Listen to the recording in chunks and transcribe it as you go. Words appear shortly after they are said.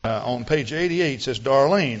on page 88 it says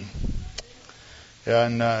Darlene.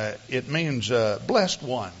 And it means blessed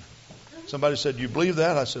one. Somebody said, "You believe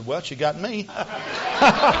that?" I said, "Well, she got me." Well,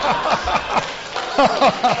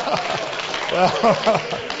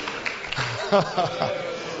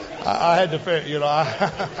 I had to figure,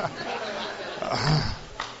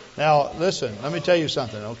 Now, listen, let me tell you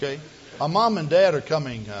something, okay? My mom and dad are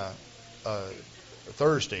coming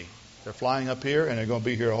Thursday. They're flying up here, and they're going to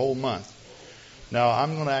be here a whole month. Now,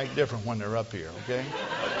 I'm going to act different when they're up here, okay?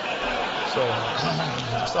 So,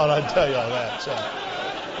 I just thought I'd tell you all that. So,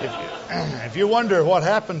 if you wonder what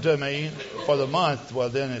happened to me for the month, well,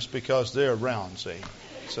 then it's because they're around, see?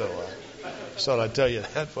 So, just thought I'd tell you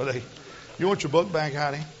that. You want your book back,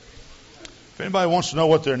 Heidi? If anybody wants to know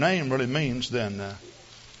what their name really means, then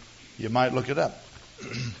you might look it up.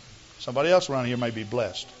 Somebody else around here may be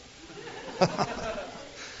blessed.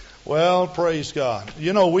 Well, praise God.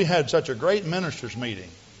 We had such a great ministers meeting,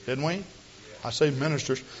 didn't we? I say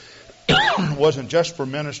ministers. It wasn't just for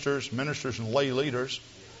ministers and lay leaders.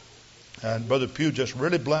 And Brother Pugh just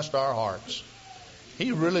really blessed our hearts.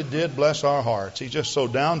 He really did bless our hearts. He's just so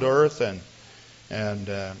down to earth, and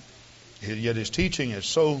yet his teaching is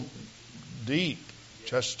so deep.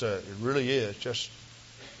 Just it really is. Just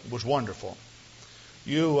it was wonderful.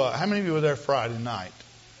 How many of you were there Friday night?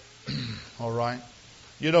 All right.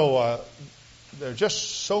 There are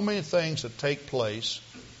just so many things that take place,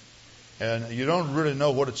 and you don't really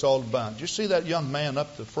know what it's all about. Did you see that young man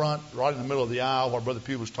up the front, right in the middle of the aisle, while Brother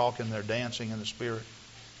Pugh was talking there, dancing in the Spirit?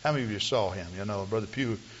 How many of you saw him? Brother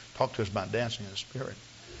Pugh talked to us about dancing in the Spirit.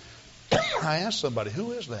 I asked somebody,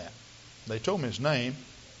 "Who is that?" They told me his name.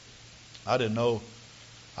 I didn't know.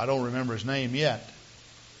 I don't remember his name yet.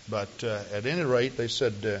 But at any rate, they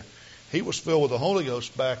said he was filled with the Holy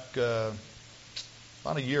Ghost back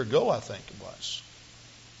about a year ago, I think it was.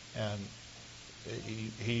 And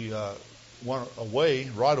he went away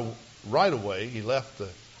right away. He left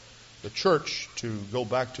the church to go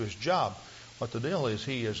back to his job. What the deal is,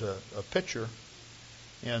 he is a pitcher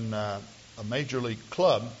in a major league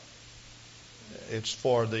club. It's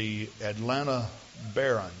for the Atlanta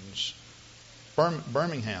Barons.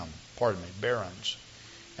 Birmingham, Barons.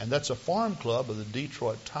 And that's a farm club of the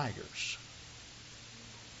Detroit Tigers.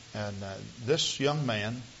 And this young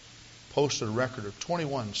man posted a record of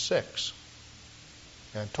 21-6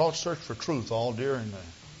 and taught Search for Truth all during the,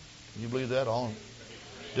 can you believe that?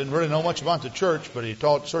 Didn't really know much about the church, but he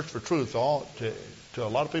taught Search for Truth all to a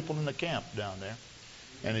lot of people in the camp down there.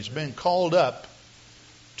 And he's been called up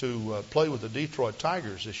to play with the Detroit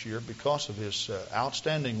Tigers this year because of his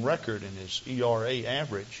outstanding record and his ERA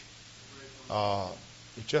average.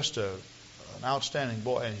 He's just an outstanding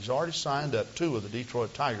boy, and he's already signed up 2 of the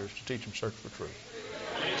Detroit Tigers to teach them Search for Truth.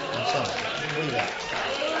 That's something. Can you believe that?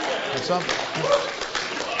 That's something.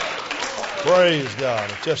 Praise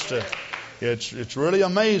God. It's just it's really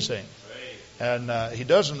amazing. And he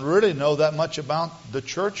doesn't really know that much about the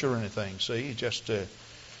church or anything. See, he just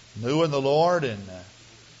new in the Lord, and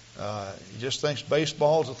he just thinks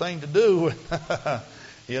baseball is the thing to do.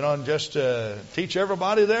 And just teach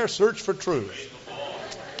everybody there, search for truth.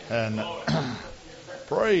 And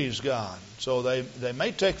praise God. So they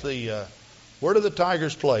may take the, where do the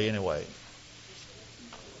Tigers play anyway?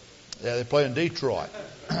 Yeah, they play in Detroit.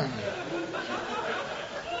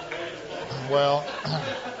 Well,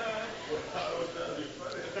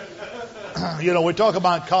 we talk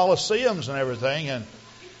about coliseums and everything, and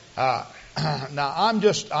now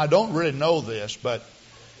I don't really know this, but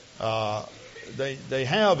they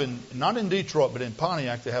have not in Detroit, but in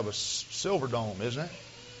Pontiac, they have a Silver Dome, isn't it?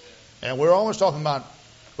 And we're always talking about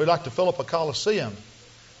we'd like to fill up a coliseum,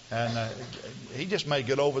 and he just may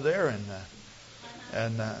get over there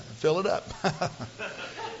and fill it up.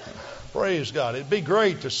 Praise God! It'd be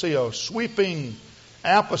great to see a sweeping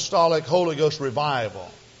apostolic Holy Ghost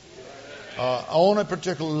revival on a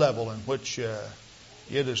particular level in which it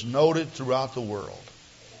is noted throughout the world,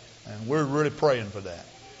 and we're really praying for that.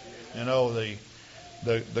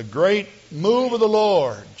 The great move of the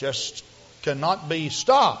Lord just cannot be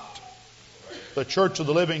stopped. The Church of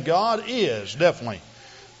the Living God is definitely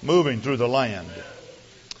moving through the land.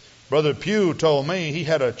 Brother Pugh told me he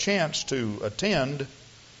had a chance to attend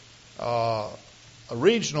a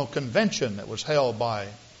regional convention that was held by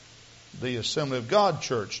the Assembly of God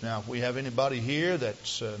Church. Now, if we have anybody here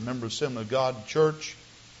that's a member of Assembly of God Church,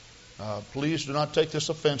 please do not take this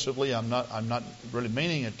offensively. I'm not really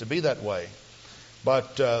meaning it to be that way.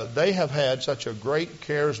 But they have had such a great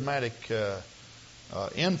charismatic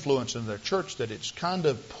influence in their church that it's kind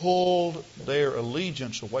of pulled their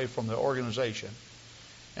allegiance away from their organization.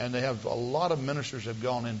 And they have a lot of ministers have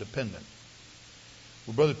gone independent.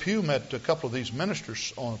 Well, Brother Pugh met a couple of these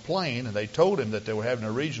ministers on a plane, and they told him that they were having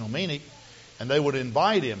a regional meeting, and they would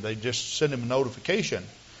invite him. They'd just send him a notification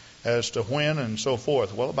as to when and so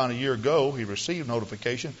forth. Well, about a year ago, he received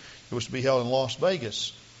notification. It was to be held in Las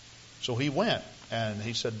Vegas. So he went, and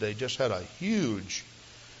he said they just had a huge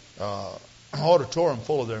auditorium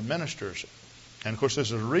full of their ministers. And, of course,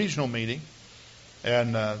 this is a regional meeting,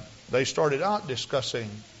 and they started out discussing,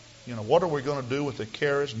 what are we going to do with the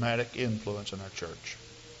charismatic influence in our church?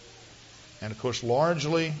 And, of course,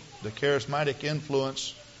 largely the charismatic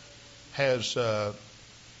influence has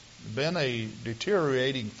been a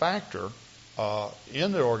deteriorating factor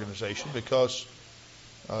in their organization because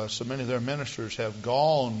so many of their ministers have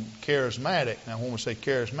gone charismatic. Now, when we say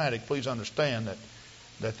charismatic, please understand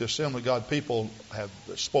that the Assembly of God people have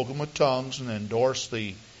spoken with tongues and endorsed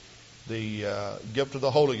the gift of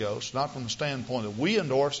the Holy Ghost, not from the standpoint that we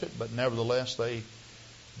endorse it, but nevertheless they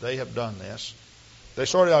have done this. They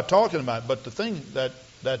started out talking about it, but the thing that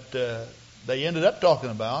they ended up talking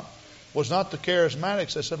about was not the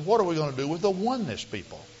charismatics. They said, what are we going to do with the oneness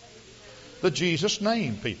people? The Jesus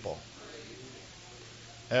name people.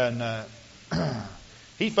 And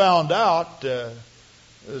he found out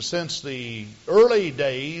since the early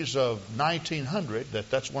days of 1900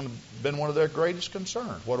 that's been one of their greatest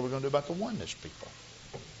concerns. What are we going to do about the oneness people?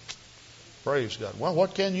 Praise God. Well,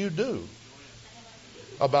 what can you do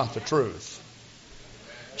about the truth?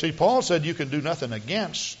 See, Paul said you can do nothing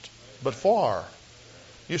against, but for.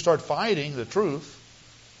 You start fighting the truth.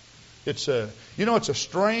 It's a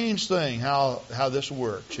strange thing how this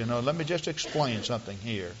works. Let me just explain something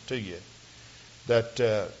here to you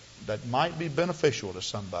that might be beneficial to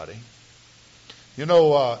somebody. In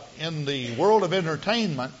the world of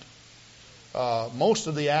entertainment, most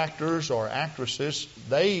of the actors or actresses,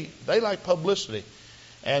 they like publicity.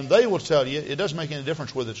 And they will tell you, it doesn't make any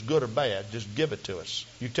difference whether it's good or bad. Just give it to us.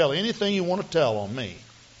 You tell anything you want to tell on me.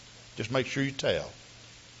 Just make sure you tell.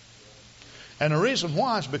 And the reason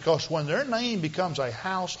why is because when their name becomes a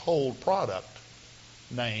household product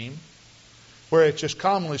name, where it's just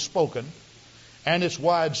commonly spoken, and it's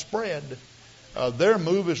widespread, their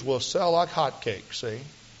movies will sell like hotcakes, see?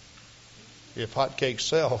 If hotcakes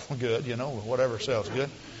sell good, whatever sells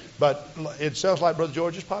good. But it sells like Brother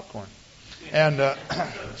George's popcorn. And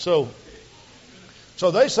so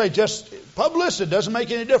they say just publicity doesn't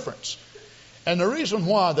make any difference. And the reason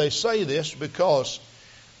why they say this is because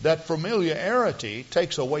that familiarity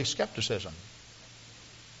takes away skepticism.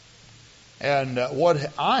 And what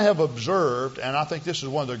I have observed, and I think this is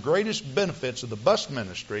one of the greatest benefits of the bus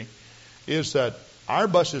ministry, is that our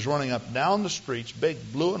buses running up down the streets, big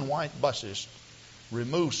blue and white buses,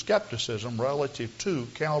 remove skepticism relative to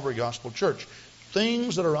Calvary Gospel Church.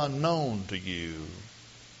 Things that are unknown to you,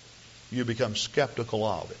 you become skeptical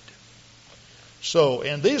of it. So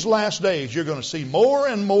in these last days, you're going to see more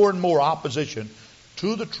and more and more opposition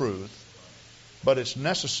to the truth, but it's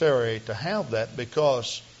necessary to have that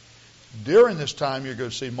because during this time you're going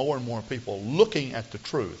to see more and more people looking at the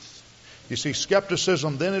truth. You see,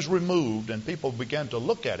 skepticism then is removed and people begin to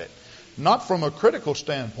look at it, not from a critical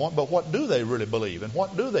standpoint, but what do they really believe and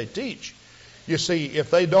what do they teach? You see, if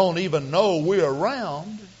they don't even know we're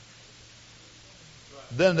around,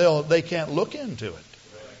 then they can't look into it.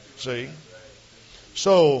 See?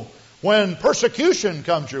 So when persecution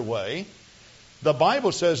comes your way, the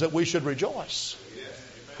Bible says that we should rejoice.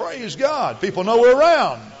 Praise God. People know we're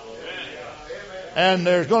around. And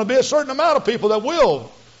there's going to be a certain amount of people that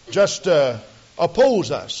will just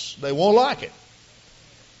oppose us. They won't like it.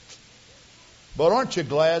 But aren't you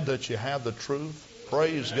glad that you have the truth?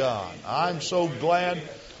 Praise God. I'm so glad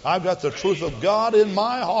I've got the truth of God in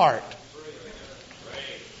my heart.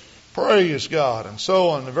 Praise God. And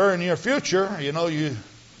so in the very near future,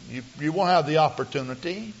 you won't have the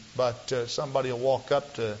opportunity, but somebody will walk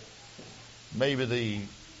up to maybe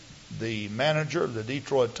the manager of the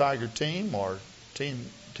Detroit Tiger team or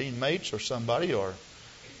teammates or somebody, or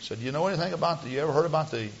said, you know anything about you ever heard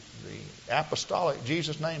about the apostolic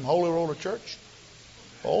Jesus name Holy Roller Church?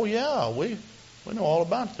 Oh yeah, we know all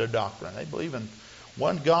about their doctrine. They believe in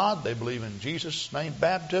one God. They believe in Jesus' name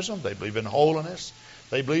baptism. They believe in holiness.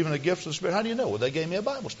 They believe in the gifts of the Spirit. How do you know? Well, they gave me a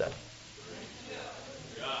Bible study.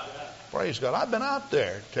 Praise God. I've been out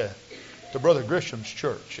there to Brother Grisham's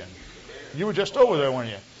church, and you were just over there, weren't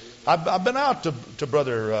you? I've been out to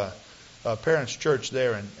Brother Parents' church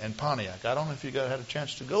there in Pontiac. I don't know if you had a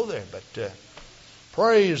chance to go there, but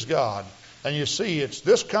praise God. And you see, it's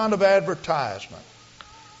this kind of advertisement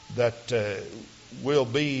that will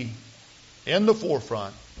be in the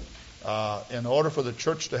forefront in order for the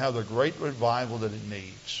church to have the great revival that it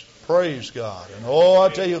needs. Praise God. And I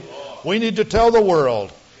tell you, we need to tell the world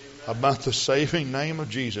about the saving name of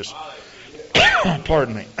Jesus.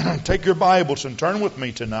 Pardon me. Take your Bibles and turn with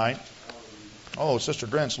me tonight. Oh, Sister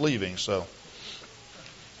Grant's leaving, so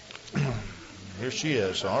here she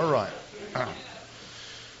is. All right.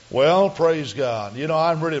 Well, praise God. You know,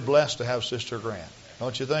 I'm really blessed to have Sister Grant.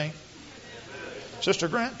 Don't you think? Sister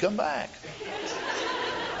Grant, come back.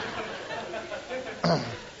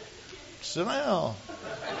 Sit down.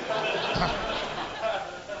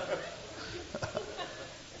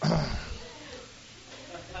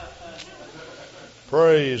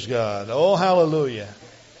 Praise God. Oh, hallelujah.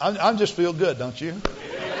 I just feel good, don't you?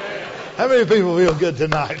 How many people feel good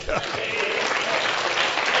tonight?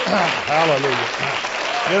 Hallelujah.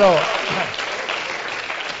 You know,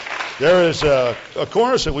 there is a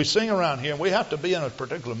chorus that we sing around here, and we have to be in a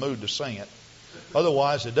particular mood to sing it.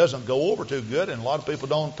 Otherwise, it doesn't go over too good, and a lot of people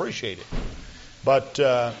don't appreciate it. But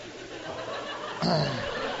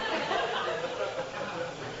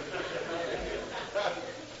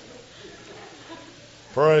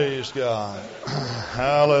praise God.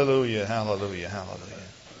 Hallelujah, hallelujah, hallelujah.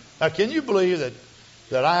 Now, can you believe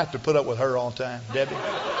that I have to put up with her all the time, Debbie?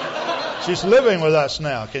 She's living with us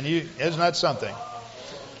now. Isn't that something?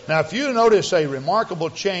 Now, if you notice a remarkable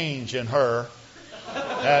change in her,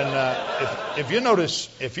 and if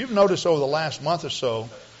you've noticed over the last month or so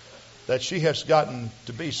that she has gotten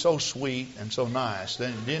to be so sweet and so nice,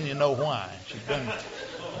 then you know why.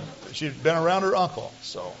 She's been around her uncle,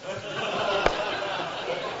 so.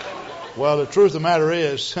 Well, the truth of the matter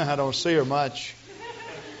is, I don't see her much.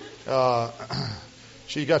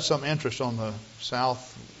 She got some interest on the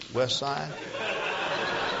southwest side.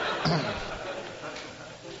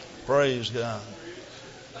 Praise God.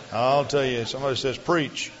 I'll tell you, somebody says,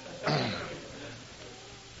 preach.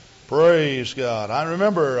 Praise God. I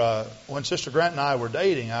remember when Sister Grant and I were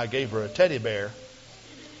dating, I gave her a teddy bear.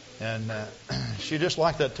 And she just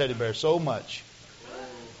liked that teddy bear so much.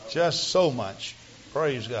 Just so much.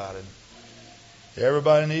 Praise God. And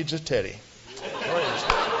everybody needs a teddy. Praise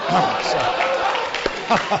God.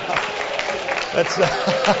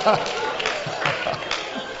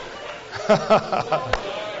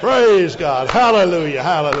 Praise God. Hallelujah.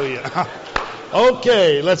 Hallelujah.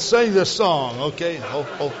 Okay, let's sing this song. Okay.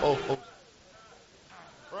 Oh.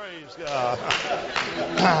 Praise God.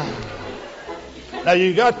 Now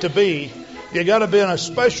you got to be in a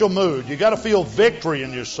special mood. You got to feel victory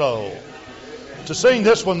in your soul to sing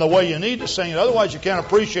this one the way you need to sing it. Otherwise you can't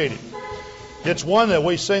appreciate it. It's one that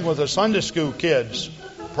we sing with the Sunday school kids.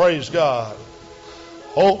 Praise God.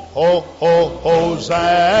 Ho, ho, ho,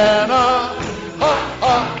 Hosanna. Ha,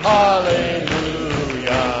 ha,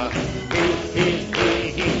 hallelujah.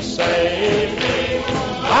 He saved me.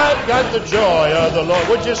 I've got the joy of the Lord.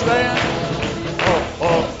 Would you stand? Ho,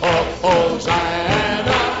 ho, ho,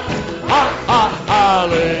 Hosanna. Ha, ha,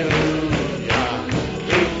 hallelujah.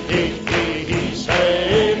 He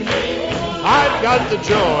saved me. I've got the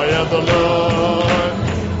joy of the Lord.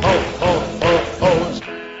 Ho, ho, ho, Hosanna.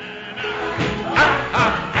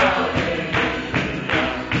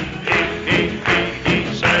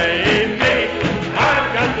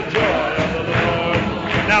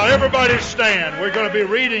 Everybody stand. We're going to be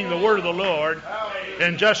reading the Word of the Lord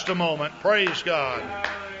in just a moment. Praise God.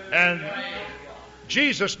 And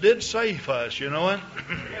Jesus did save us, you know it?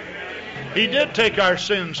 He did take our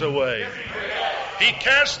sins away. He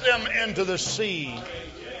cast them into the sea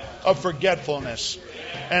of forgetfulness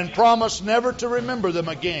and promised never to remember them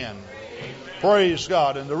again. Praise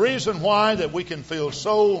God. And the reason why that we can feel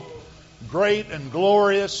so great and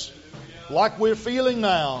glorious like we're feeling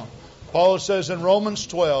now, Paul says in Romans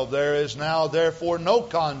 12, there is now therefore no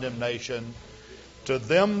condemnation to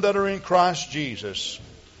them that are in Christ Jesus,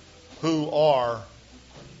 who are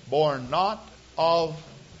born not of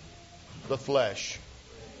the flesh,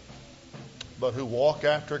 but who walk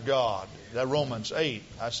after God. That Romans 8,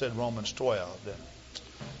 I said Romans 12.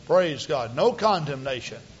 Praise God. No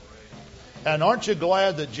condemnation. And aren't you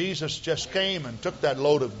glad that Jesus just came and took that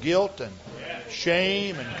load of guilt and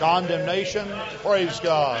shame and condemnation? Praise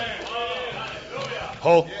God.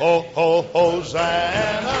 Ho, ho, ho,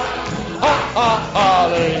 Hosanna. Ha, ha,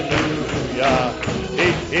 hallelujah.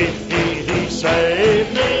 He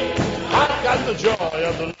saved me. I've got the joy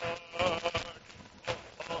of the Lord.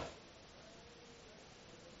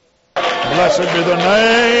 Blessed be the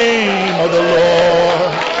name of the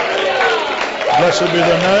Lord. Blessed be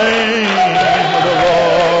the name of the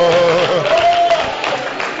Lord.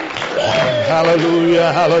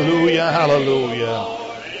 Hallelujah, hallelujah, hallelujah.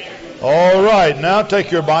 All right, now take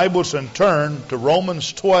your Bibles and turn to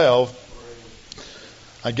Romans 12.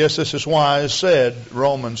 I guess this is why I said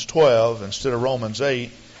Romans 12 instead of Romans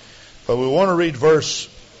 8. But we want to read verse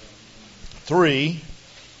 3.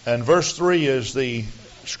 And verse 3 is the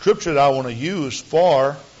scripture that I want to use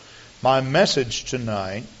for my message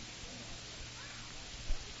tonight.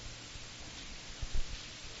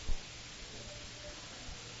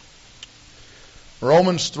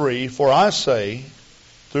 Romans 3, for I say,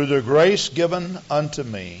 through the grace given unto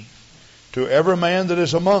me, to every man that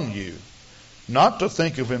is among you, not to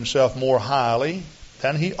think of himself more highly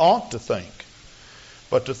than he ought to think,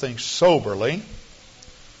 but to think soberly,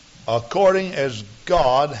 according as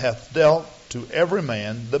God hath dealt to every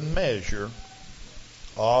man the measure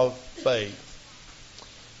of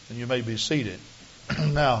faith. And you may be seated.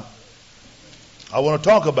 Now, I want to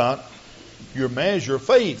talk about your measure of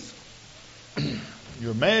faith.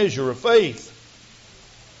 Your measure of faith.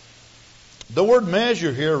 The word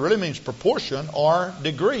measure here really means proportion or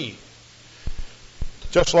degree.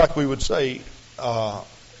 Just like we would say,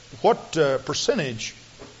 what percentage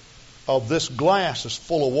of this glass is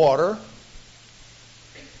full of water?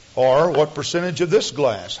 Or what percentage of this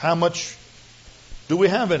glass? How much do we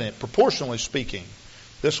have in it, proportionally speaking?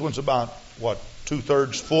 This one's about,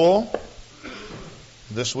 2/3 full?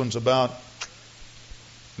 This one's about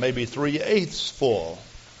maybe 3/8 full.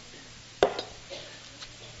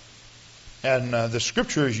 And the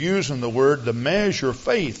scripture is using the word, the measure of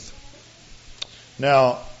faith.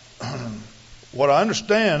 Now, what I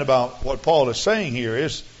understand about what Paul is saying here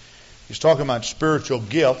is, he's talking about spiritual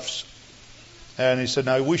gifts. And he said,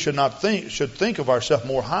 now we should think of ourselves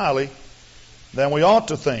more highly than we ought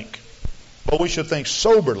to think. But we should think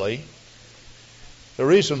soberly. The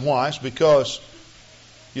reason why is because,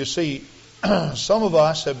 you see, some of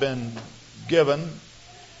us have been given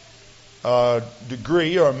a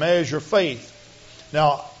degree or a measure of faith.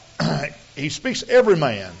 Now, he speaks every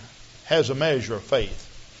man has a measure of faith.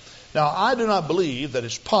 Now, I do not believe that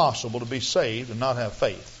it's possible to be saved and not have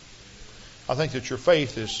faith. I think that your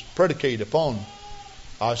faith is predicated upon,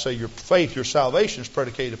 your faith, your salvation is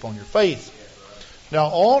predicated upon your faith. Now,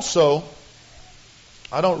 also,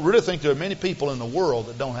 I don't really think there are many people in the world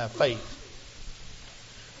that don't have faith.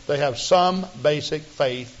 They have some basic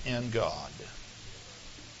faith in God.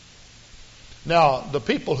 Now, the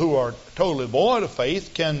people who are totally void of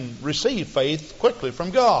faith can receive faith quickly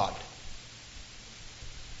from God.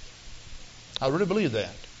 I really believe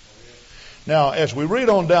that. Now, as we read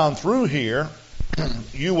on down through here,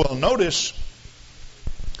 you will notice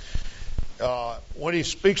when he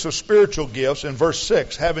speaks of spiritual gifts in verse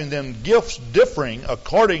 6, having then gifts differing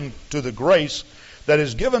according to the grace that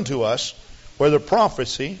is given to us, whether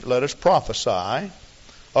prophecy, let us prophesy,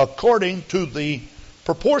 according to the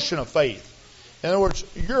proportion of faith. In other words,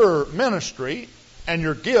 your ministry and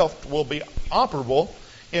your gift will be operable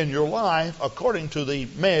in your life according to the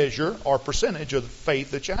measure or percentage of the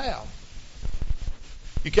faith that you have.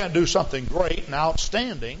 You can't do something great and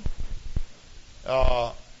outstanding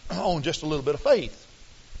on just a little bit of faith.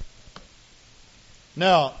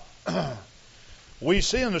 Now, we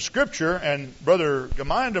see in the Scripture, and Brother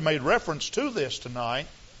Geminder made reference to this tonight,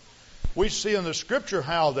 we see in the Scripture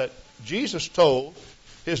how that Jesus told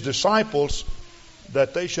his disciples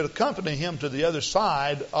that they should accompany him to the other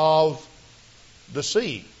side of the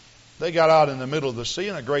sea. They got out in the middle of the sea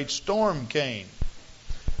and a great storm came.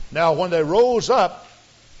 Now, when they rose up,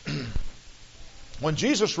 when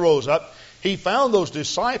Jesus rose up, he found those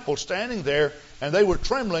disciples standing there and they were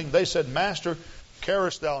trembling. They said, Master,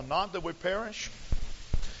 carest thou not that we perish?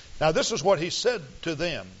 Now, this is what he said to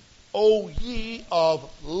them. O ye of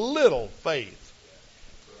little faith.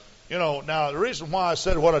 You know, now the reason why I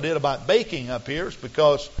said what I did about baking up here is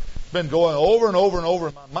because it's been going over and over and over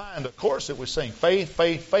in my mind. Of course, it was saying faith,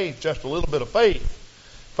 faith, faith, just a little bit of faith.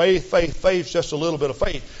 Faith, faith, faith, just a little bit of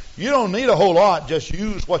faith. You don't need a whole lot, just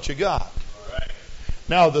use what you got. Right.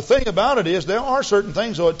 Now, the thing about it is there are certain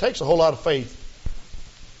things, though it takes a whole lot of faith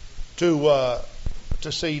to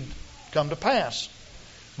see come to pass.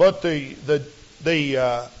 But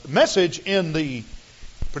the message in the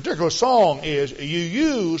particular song is you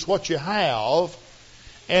use what you have,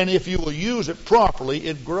 and if you will use it properly,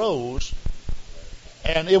 it grows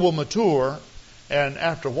and it will mature, and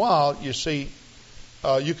after a while, you see,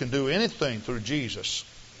 you can do anything through Jesus.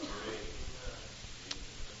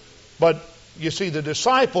 But you see, the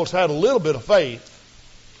disciples had a little bit of faith,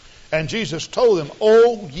 and Jesus told them,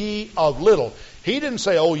 O ye of little. He didn't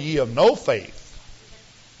say, O ye of no faith.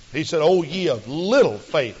 He said, O ye of little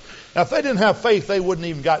faith. Now, if they didn't have faith, they wouldn't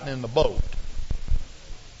even gotten in the boat.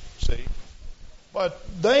 See? But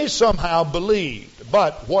they somehow believed.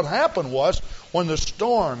 But what happened was, when the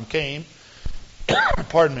storm came,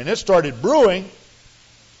 pardon me, and it started brewing,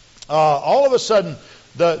 all of a sudden,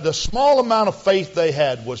 the small amount of faith they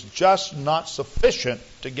had was just not sufficient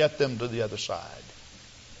to get them to the other side.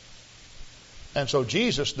 And so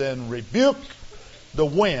Jesus then rebuked the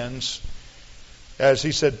winds as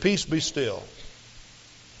he said, "Peace, be still."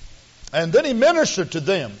 And then he ministered to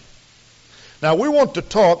them. Now we want to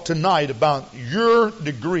talk tonight about your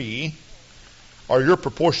degree or your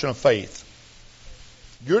proportion of faith.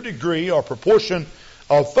 Your degree or proportion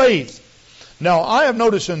of faith. Now I have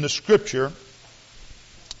noticed in the Scripture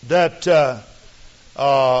that there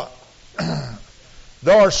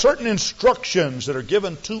are certain instructions that are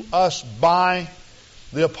given to us by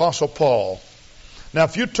the Apostle Paul. Now,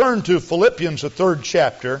 if you turn to Philippians, the 3rd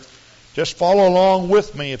chapter, just follow along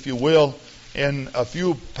with me, if you will, in a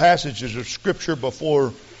few passages of Scripture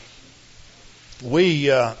before we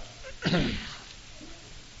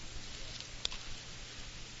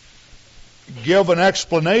give an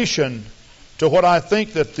explanation to what I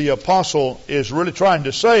think that the Apostle is really trying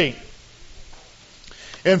to say.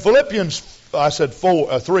 In Philippians, I said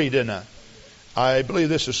 3, didn't I? I believe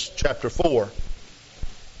this is chapter 4.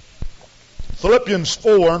 Philippians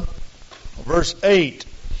 4, verse 8.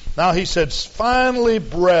 Now he says, "Finally,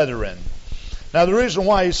 brethren." Now the reason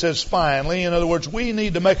why he says finally, in other words, we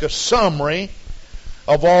need to make a summary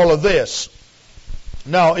of all of this.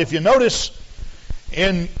 Now, if you notice,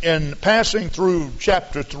 in passing through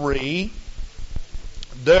chapter 3,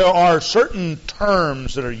 there are certain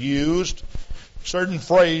terms that are used, certain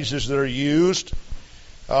phrases that are used.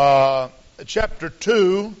 Chapter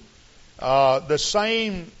 2, the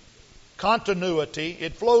same continuity,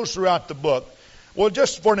 it flows throughout the book. Well,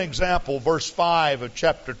 just for an example, verse 5 of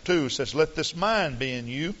chapter 2 says, "Let this mind be in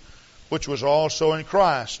you, which was also in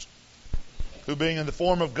Christ, who being in the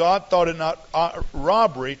form of God, thought it not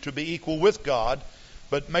robbery to be equal with God,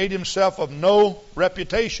 but made himself of no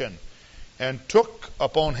reputation, and took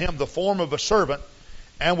upon him the form of a servant,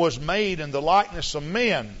 and was made in the likeness of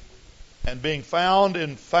men. And being found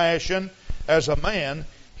in fashion as a man,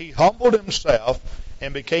 he humbled himself,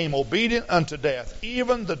 and became obedient unto death,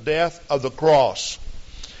 even the death of the cross."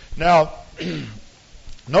 Now,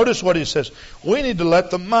 notice what he says. We need to let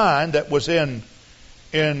the mind that was in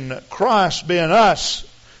Christ be in us.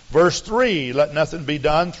 Verse 3, "Let nothing be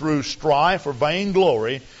done through strife or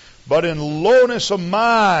vainglory, but in lowliness of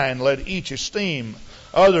mind let each esteem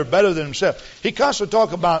other better than himself." He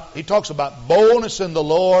constantly talks about boldness in the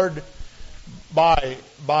Lord by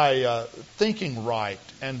thinking right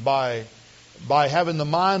and by having the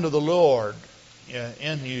mind of the Lord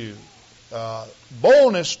in you.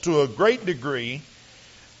 Boldness to a great degree,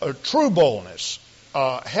 true boldness,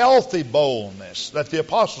 healthy boldness that the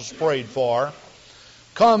apostles prayed for,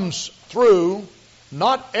 comes through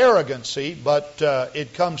not arrogancy, but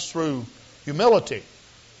it comes through humility.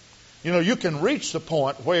 You know, you can reach the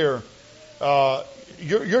point where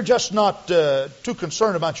you're just not too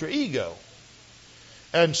concerned about your ego.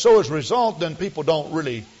 And so as a result, then people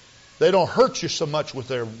they don't hurt you so much with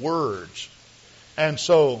their words. And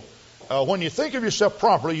so when you think of yourself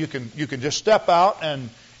properly, you can just step out and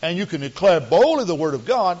you can declare boldly the Word of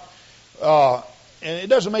God. And it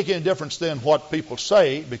doesn't make any difference then what people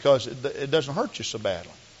say, because it doesn't hurt you so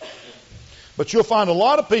badly. But you'll find a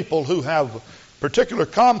lot of people who have particular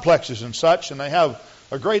complexes and such, and they have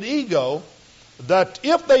a great ego, that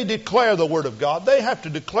if they declare the Word of God, they have to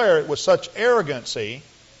declare it with such arrogancy.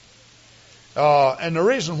 And the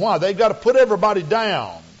reason why, they've got to put everybody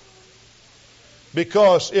down.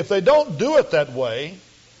 Because if they don't do it that way,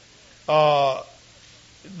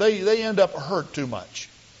 they end up hurt too much.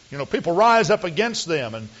 You know, people rise up against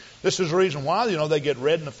them, and this is the reason why, they get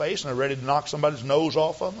red in the face and they're ready to knock somebody's nose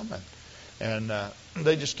off of them, and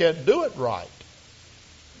they just can't do it right.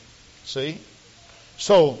 See?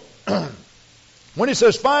 So, when he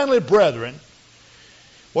says, "Finally, brethren,"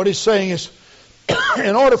 what he's saying is,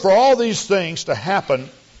 in order for all these things to happen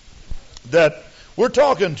that we're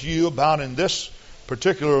talking to you about in this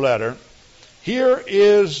particular letter, here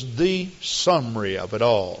is the summary of it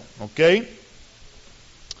all. Okay?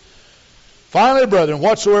 "Finally, brethren,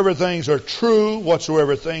 whatsoever things are true,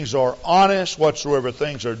 whatsoever things are honest, whatsoever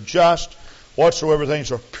things are just, whatsoever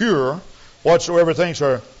things are pure, whatsoever things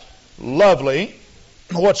are lovely,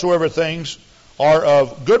 whatsoever things are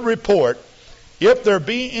of good report, if there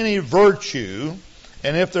be any virtue,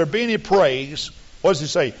 and if there be any praise," what does he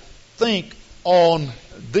say? "Think on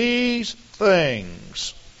these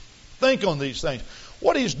things." Think on these things.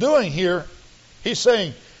 What he's doing here, he's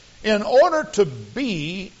saying, in order to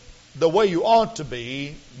be the way you ought to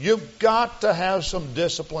be, you've got to have some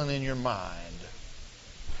discipline in your mind.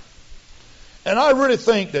 And I really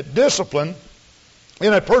think that discipline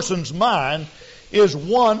in a person's mind is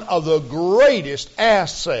one of the greatest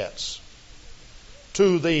assets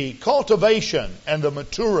to the cultivation and the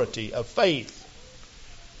maturity of faith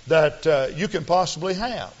that you can possibly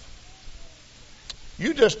have.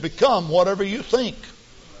 You just become whatever you think.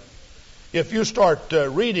 If you start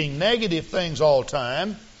reading negative things all the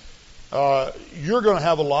time, you're going to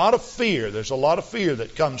have a lot of fear. There's a lot of fear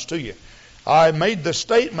that comes to you. I made the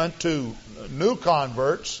statement to new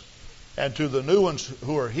converts and to the new ones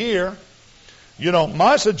who are here. You know,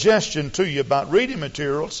 my suggestion to you about reading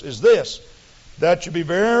materials is this, that you be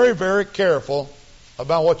very, very careful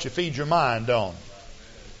about what you feed your mind on.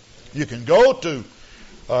 You can go to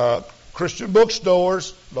Christian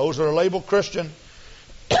bookstores, those that are labeled Christian,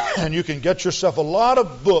 and you can get yourself a lot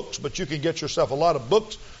of books, but you can get yourself a lot of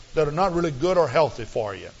books that are not really good or healthy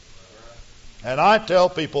for you. And I tell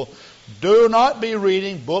people, do not be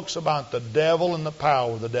reading books about the devil and the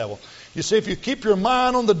power of the devil. You see, if you keep your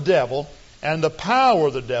mind on the devil and the power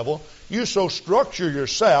of the devil, you so structure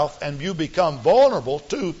yourself and you become vulnerable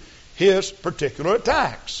to his particular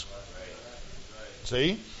attacks.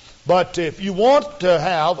 See? But if you want to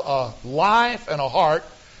have a life and a heart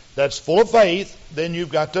that's full of faith, then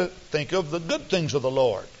you've got to think of the good things of the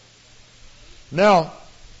Lord. Now,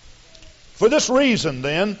 for this reason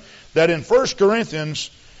then, that in 1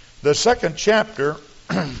 Corinthians, the 2nd chapter,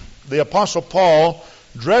 the Apostle Paul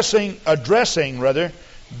addressing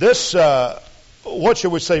this, what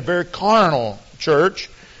shall we say, very carnal church,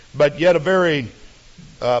 but yet a very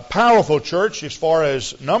powerful church as far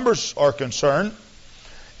as numbers are concerned.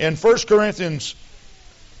 In 1 Corinthians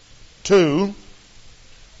 2,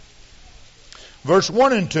 verse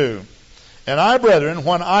 1 and 2, and I, brethren,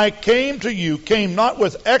 when I came to you, came not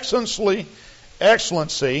with excellency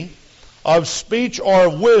of speech or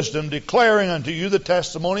of wisdom, declaring unto you the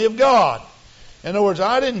testimony of God. In other words,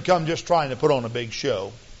 I didn't come just trying to put on a big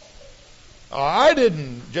show. I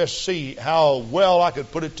didn't just see how well I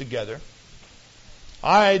could put it together.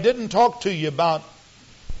 I didn't talk to you about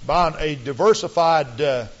a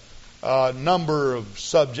diversified number of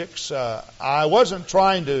subjects. I wasn't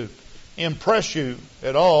trying to impress you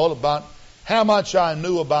at all about how much I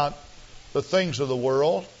knew about the things of the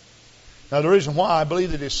world. Now, the reason why I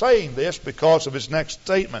believe that he's saying this, because of his next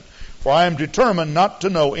statement. For I am determined not to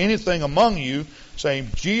know anything among you,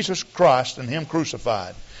 save Jesus Christ and him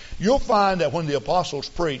crucified. You'll find that when the apostles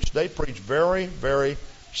preached, they preached very, very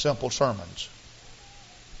simple sermons.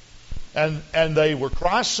 And they were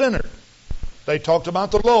Christ-centered. They talked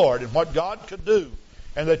about the Lord and what God could do.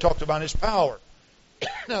 And they talked about his power.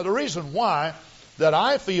 Now, the reason why that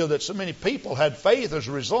I feel that so many people had faith as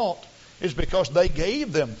a result is because they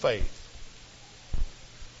gave them faith.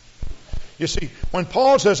 You see, when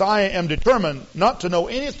Paul says, I am determined not to know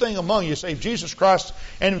anything among you save Jesus Christ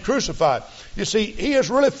and him crucified, you see, he is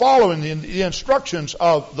really following the instructions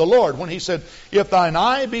of the Lord when he said, if thine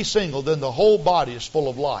eye be single, then the whole body is full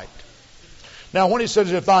of light. Now, when he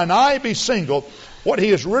says, if thine eye be single, what he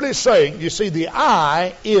is really saying, you see, the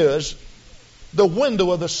eye is the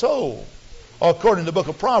window of the soul, according to the book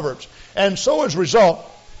of Proverbs. And so as a result,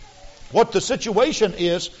 what the situation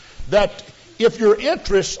is that if your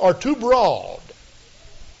interests are too broad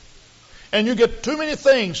and you get too many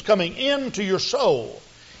things coming into your soul,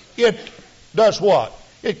 it does what?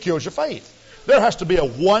 It kills your faith. There has to be a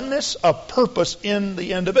oneness of purpose in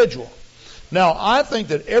the individual. Now, I think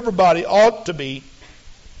that everybody ought to be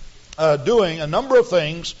doing a number of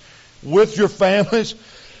things with your families,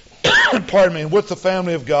 with the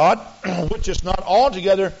family of God, which is not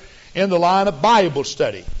altogether in the line of Bible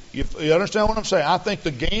study. You understand what I'm saying? I think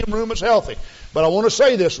the game room is healthy. But I want to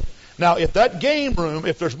say this. Now, if that game room,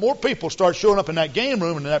 if there's more people start showing up in that game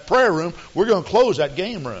room and in that prayer room, we're going to close that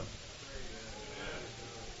game room.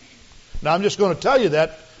 Now, I'm just going to tell you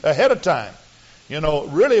that ahead of time. You know,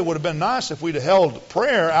 really it would have been nice if we'd have held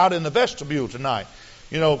prayer out in the vestibule tonight.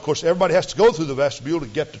 You know, of course, everybody has to go through the vestibule to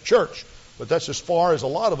get to church. But that's as far as a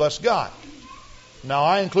lot of us got. Now,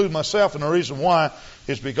 I include myself, and the reason why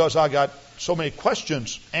is because I got so many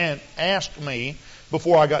questions and asked me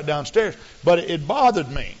before I got downstairs. But it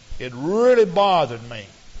bothered me. It really bothered me.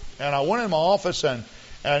 And I went in my office, and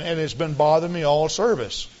it's been bothering me all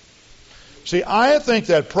service. See, I think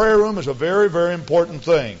that prayer room is a very, very important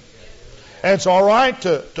thing. And it's all right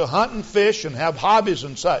to hunt and fish and have hobbies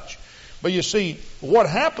and such. But you see, what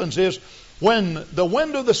happens is when the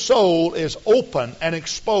window of the soul is open and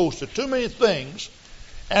exposed to too many things,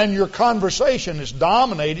 and your conversation is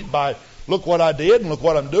dominated by, look what I did, and look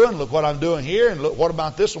what I'm doing here, and look, what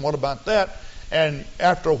about this and what about that? And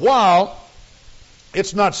after a while,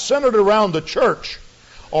 it's not centered around the church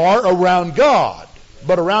or around God,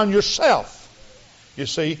 but around yourself. You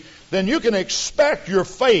see, then you can expect your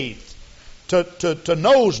faith to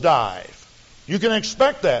nosedive. You can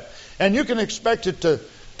expect that. And you can expect it to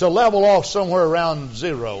level off somewhere around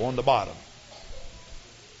zero on the bottom.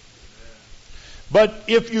 But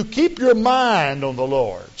if you keep your mind on the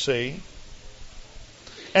Lord, see,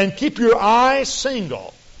 and keep your eyes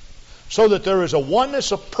single, so that there is a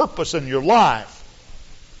oneness of purpose in your life,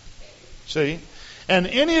 see, and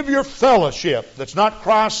any of your fellowship that's not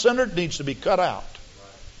Christ-centered needs to be cut out.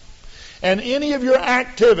 And any of your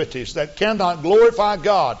activities that cannot glorify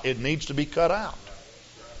God, it needs to be cut out.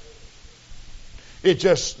 It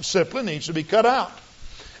just simply needs to be cut out.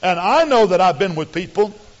 And I know that I've been with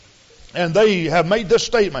people, and they have made this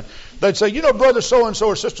statement. They'd say, you know, brother so-and-so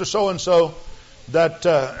or sister so-and-so that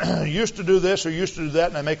used to do this or used to do that,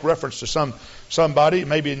 and they make reference to somebody,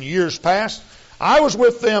 maybe in years past. I was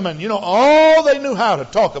with them, and, you know, all they knew how to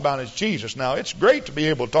talk about is Jesus. Now, it's great to be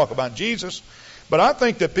able to talk about Jesus, but I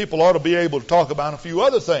think that people ought to be able to talk about a few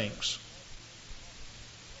other things.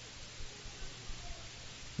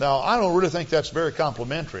 Now, I don't really think that's very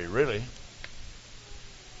complimentary, really.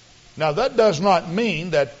 Now, that does not mean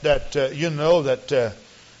that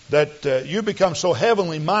you become so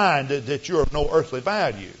heavenly minded that you're of no earthly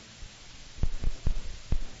value.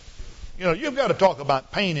 You know, you've got to talk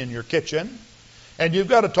about pain in your kitchen, and you've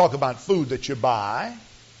got to talk about food that you buy.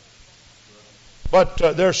 But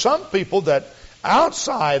there are some people that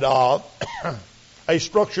outside of a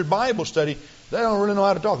structured Bible study, they don't really know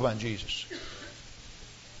how to talk about Jesus.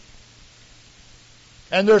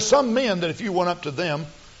 And there's some men that if you went up to them,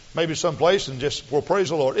 maybe someplace, and just, well, praise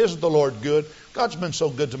the Lord, isn't the Lord good? God's been so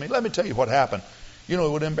good to me. Let me tell you what happened. You know,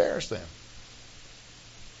 it would embarrass them.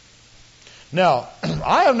 Now,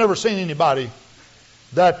 I have never seen anybody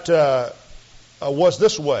that was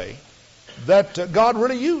this way, that God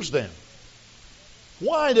really used them.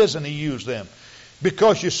 Why doesn't He use them?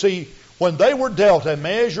 Because, you see, when they were dealt a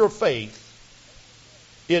measure of faith,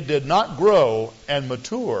 it did not grow and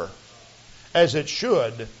mature as it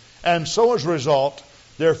should, and so as a result,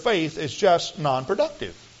 their faith is just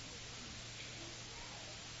non-productive.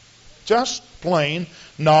 Just plain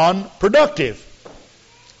non-productive.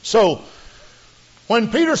 So,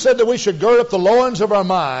 when Peter said that we should gird up the loins of our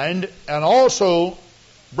mind and also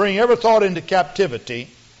bring every thought into captivity,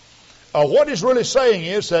 what he's really saying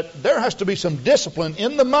is that there has to be some discipline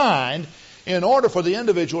in the mind in order for the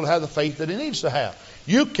individual to have the faith that he needs to have.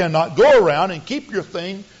 You cannot go around and keep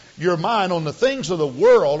your mind on the things of the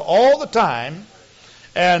world all the time,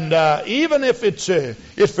 and even if it's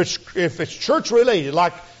church related,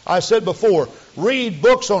 like I said before, read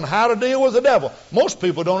books on how to deal with the devil. Most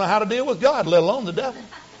people don't know how to deal with God, let alone the devil.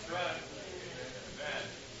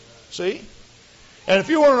 See? And if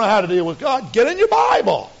you want to know how to deal with God, get in your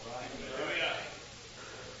Bible.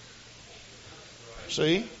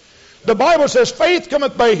 See? The Bible says faith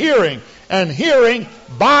cometh by hearing, and hearing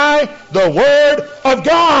by the Word of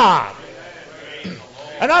God.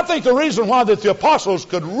 And I think the reason why that the apostles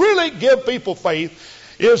could really give people faith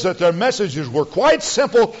is that their messages were quite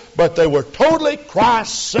simple, but they were totally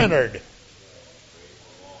Christ-centered.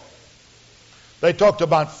 They talked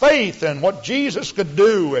about faith and what Jesus could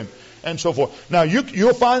do and so forth. Now,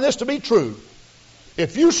 you'll find this to be true.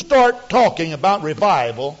 If you start talking about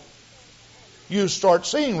revival, you start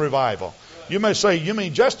seeing revival. You may say, you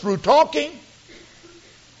mean just through talking?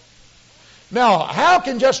 Now, how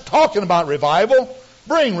can just talking about revival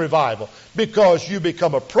bring revival? Because you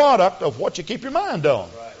become a product of what you keep your mind on.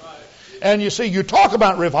 And you see, you talk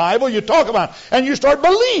about revival, and you start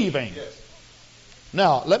believing.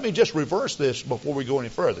 Now, let me just reverse this before we go any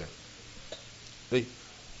further. See,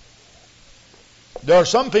 there are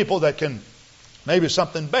some people that maybe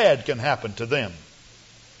something bad can happen to them.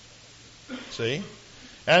 See?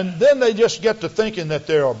 And then they just get to thinking that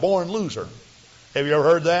they're a born loser. Have you ever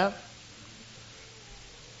heard that?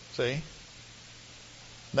 See?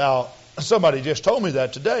 Now, somebody just told me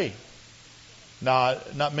that today. Now,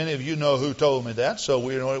 not many of you know who told me that, so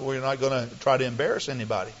we're not going to try to embarrass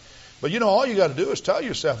anybody. But, all you got to do is tell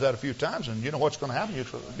yourself that a few times, and you know what's going to happen. You're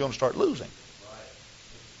going to start losing.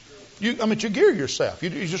 You gear yourself. You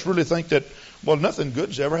just really think that, well, nothing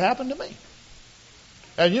good's ever happened to me.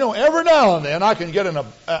 And, every now and then I can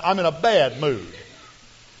I'm in a bad mood.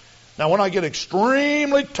 Now, when I get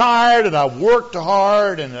extremely tired and I've worked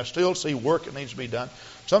hard and I still see work that needs to be done,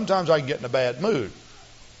 sometimes I can get in a bad mood.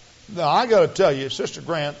 Now, I got to tell you, Sister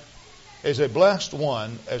Grant is a blessed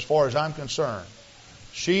one as far as I'm concerned.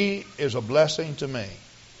 She is a blessing to me.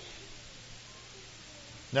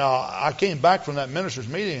 Now, I came back from that minister's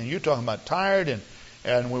meeting and you're talking about tired,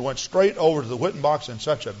 And we went straight over to the Wittenbachs, and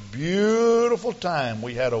such a beautiful time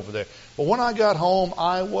we had over there. But when I got home,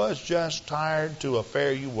 I was just tired to a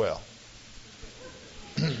fare you well.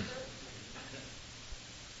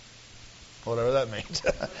 Whatever that means.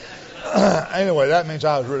 Anyway, that means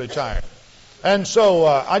I was really tired. And so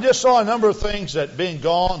I just saw a number of things that being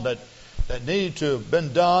gone that needed to have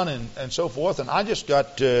been done and so forth. And I just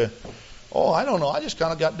got, I don't know, I just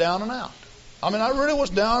kind of got down and out. I mean, I really was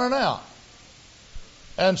down and out.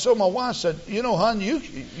 And so my wife said, hon,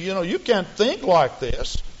 you can't think like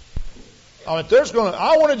this. I mean,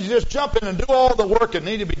 I wanted to just jump in and do all the work that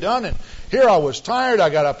needed to be done. And here I was tired. I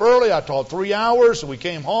got up early. I taught 3 hours. And we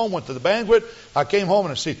came home, went to the banquet. I came home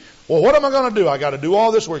and I said, well, what am I going to do? I got to do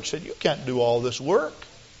all this work. She said, you can't do all this work.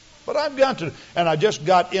 But I've got to. And I just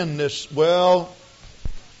got in this,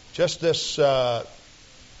 this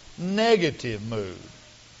negative mood.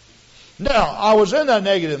 Now, I was in that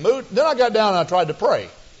negative mood. Then I got down and I tried to pray.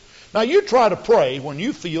 Now, you try to pray when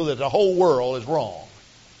you feel that the whole world is wrong.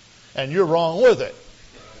 And you're wrong with it.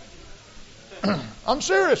 I'm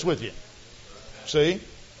serious with you. See?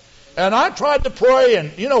 And I tried to pray,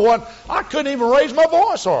 and you know what? I couldn't even raise my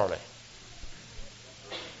voice hardly.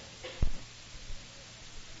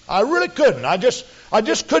 I really couldn't. I just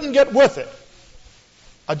couldn't get with it.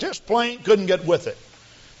 I just plain couldn't get with it.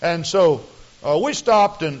 And so we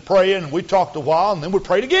stopped and prayed, and we talked a while, and then we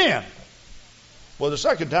prayed again. Well, the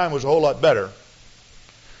second time was a whole lot better,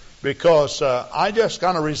 because I just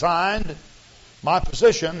kind of resigned my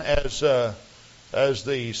position as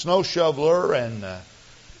the snow shoveler and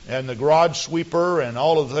the garage sweeper and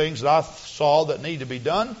all of the things that I saw that need to be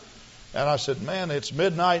done. And I said, man, it's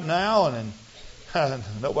midnight now, and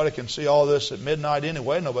nobody can see all this at midnight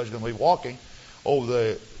anyway. Nobody's going to be walking over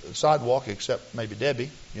the sidewalk except maybe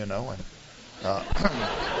Debbie, And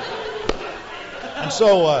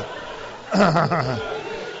so,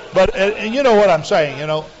 but you know what I'm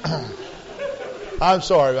saying, I'm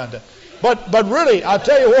sorry about that. But really, I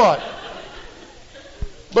tell you what.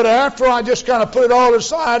 But after I just kind of put it all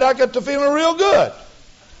aside, I got to feeling real good.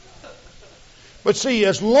 But see,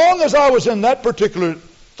 as long as I was in that particular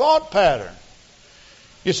thought pattern,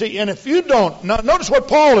 you see, and if you don't, notice what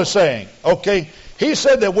Paul is saying, okay? He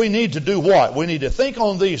said that we need to do what? We need to think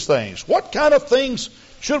on these things. What kind of things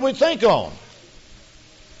should we think on?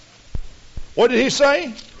 What did he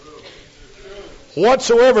say?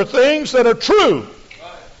 Whatsoever things that are true.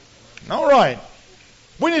 All right.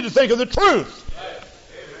 We need to think of the truth.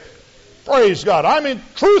 Praise God. I mean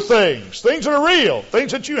true things. Things that are real.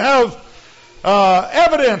 Things that you have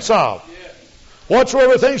evidence of.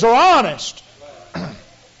 Whatsoever things are honest.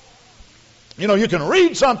 You can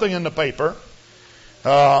read something in the paper.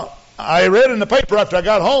 I read in the paper after I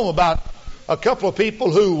got home about a couple of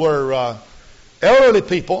people who were elderly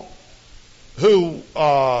people who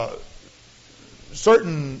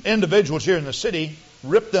certain individuals here in the city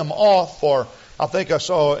ripped them off for, I think I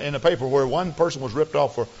saw in the paper where one person was ripped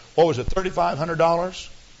off for, what was it, $3,500?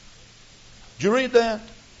 Did you read that?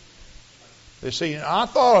 You see, I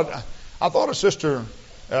thought of Sister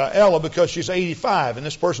Ella because she's 85, and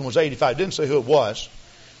this person was 85. Didn't say who it was.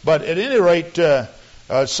 But at any rate,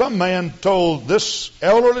 some man told this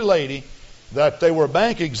elderly lady that they were a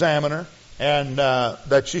bank examiner and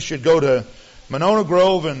that she should go to Monona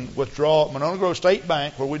Grove and withdraw, Monona Grove State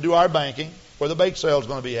Bank, where we do our banking, where the bake sale is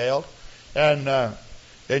going to be held. And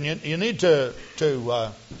you need to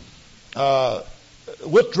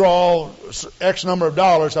withdraw X number of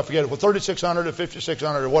dollars, I forget it, with $3,600 or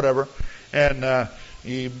 $5,600 or whatever. And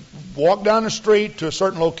you walk down the street to a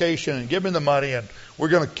certain location and give me the money, and we're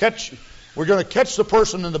going to catch the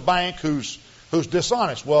person in the bank who's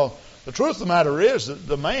dishonest. Well, the truth of the matter is that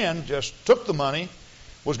the man just took the money,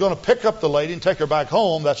 was going to pick up the lady and take her back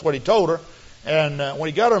home. That's what he told her. And when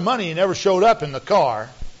he got her money, he never showed up in the car.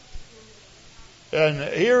 And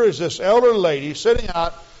here is this elderly lady standing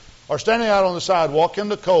out on the sidewalk in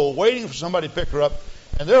the cold, waiting for somebody to pick her up,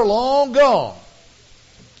 and they're long gone.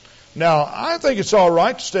 Now, I think it's all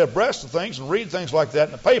right to stay abreast of things and read things like that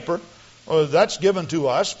in the paper. That's given to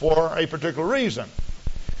us for a particular reason.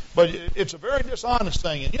 But it's a very dishonest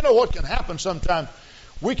thing. And you know what can happen sometimes?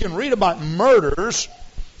 We can read about murders,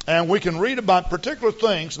 and we can read about particular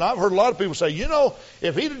things. And I've heard a lot of people say,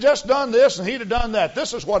 if he'd have just done this and he'd have done that,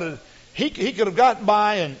 this is what he could have gotten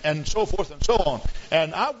by, and so forth and so on.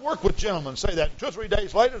 And I've worked with gentlemen say that. 2 or 3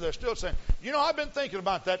 days later, they're still saying, I've been thinking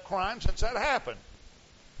about that crime since that happened.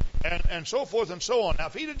 And so forth and so on. Now,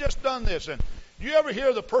 if he'd have just done this, and you ever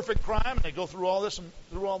hear the perfect crime, and they go through all this and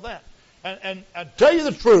through all that. And I tell you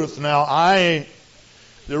the truth now,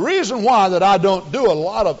 the reason why that I don't do a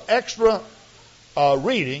lot of extra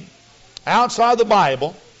reading outside the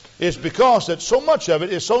Bible is because that so much of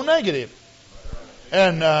it is so negative.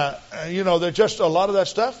 And, there's just a lot of that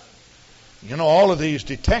stuff. All of these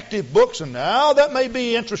detective books, and now that may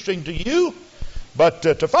be interesting to you, but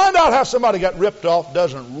to find out how somebody got ripped off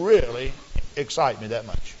doesn't really excite me that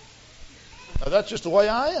much. Now, that's just the way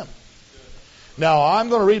I am. Now, I'm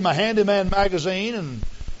going to read my Handyman magazine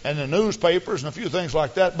and the newspapers and a few things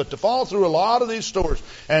like that, but to follow through a lot of these stories,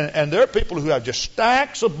 and there are people who have just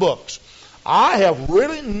stacks of books. I have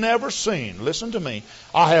really never seen, listen to me,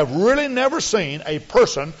 I have really never seen a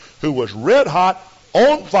person who was red hot,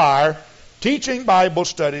 on fire, teaching Bible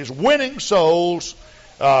studies, winning souls,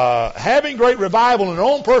 having great revival in their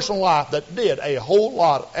own personal life that did a whole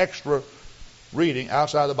lot of extra reading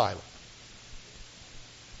outside the Bible.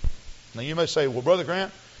 Now you may say, well, Brother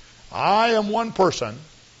Grant, I am one person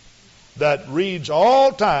that reads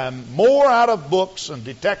all the time more out of books and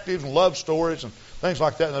detectives and love stories and things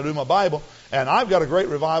like that than I do my Bible, and I've got a great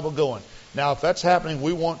revival going. Now, if that's happening,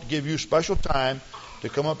 we want to give you special time to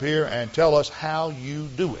come up here and tell us how you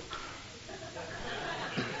do it.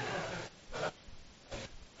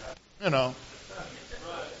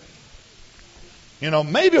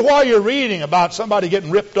 Maybe while you're reading about somebody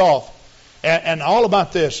getting ripped off and all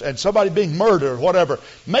about this and somebody being murdered or whatever,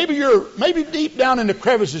 maybe deep down in the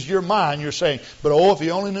crevices of your mind you're saying, but if he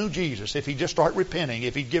only knew Jesus, if he'd just start repenting,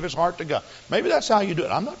 if he'd give his heart to God. Maybe that's how you do it.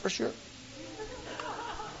 I'm not for sure.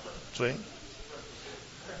 See?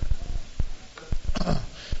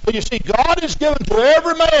 But you see, God has given to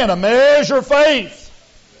every man a measure of faith.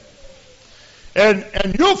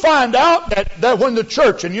 And you'll find out that when the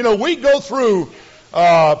church, and we go through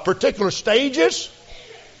particular stages.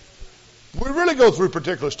 We really go through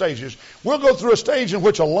particular stages. We'll go through a stage in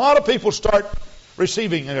which a lot of people start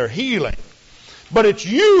receiving their healing. But it's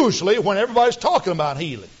usually when everybody's talking about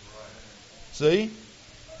healing. See?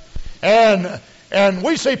 And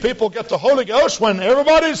we see people get the Holy Ghost when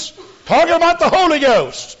everybody's talking about the Holy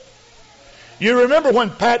Ghost. You remember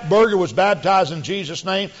when Pat Berger was baptized in Jesus'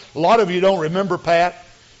 name? A lot of you don't remember Pat.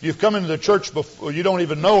 You've come into the church before, you don't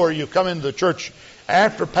even know her. You've come into the church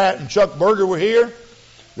after Pat and Chuck Berger were here.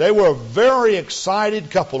 They were a very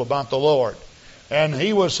excited couple about the Lord. And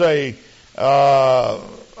he was I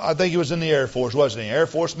think he was in the Air Force, wasn't he? Air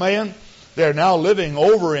Force man. They're now living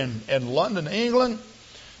over in London, England.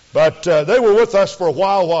 But they were with us for a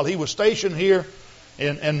while he was stationed here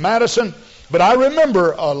in Madison. But I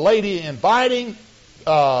remember a lady inviting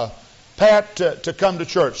Pat to come to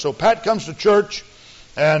church. So Pat comes to church,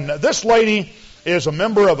 and this lady is a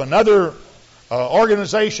member of another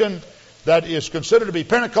organization that is considered to be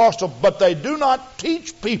Pentecostal, but they do not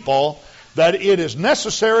teach people that it is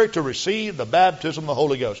necessary to receive the baptism of the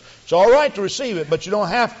Holy Ghost. It's all right to receive it, but you don't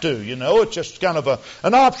have to, It's just kind of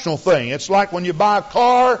an optional thing. It's like when you buy a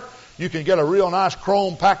car, you can get a real nice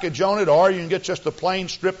chrome package on it, or you can get just a plain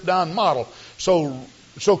stripped-down model. So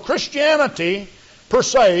Christianity, per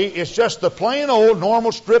se, is just the plain old,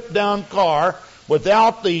 normal stripped-down car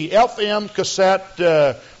without the FM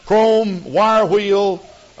cassette, chrome, wire wheel,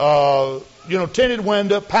 tinted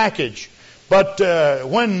window package. But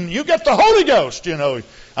when you get the Holy Ghost, you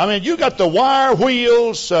got the wire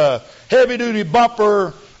wheels, heavy-duty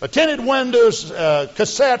bumper, tinted windows,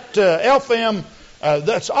 cassette, FM.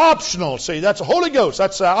 That's optional. See, that's a Holy Ghost.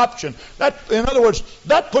 That's an option. In other words,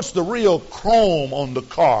 that puts the real chrome on the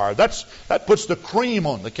car. That puts the cream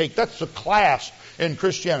on the cake. That's the class in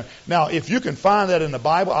Christianity. Now, if you can find that in the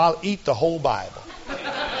Bible, I'll eat the whole Bible.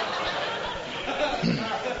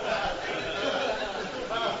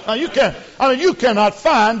 Now you cannot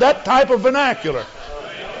find that type of vernacular.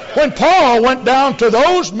 When Paul went down to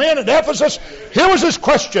those men at Ephesus, here was his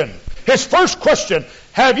question. His first question: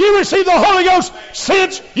 have ye received the Holy Ghost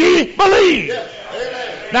since ye believe?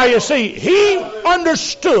 Now you see, he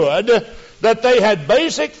understood that they had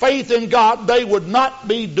basic faith in God. They would not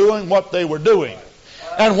be doing what they were doing.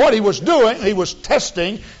 And what he was doing, he was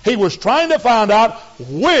testing. He was trying to find out,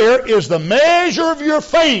 where is the measure of your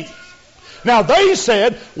faith? Now they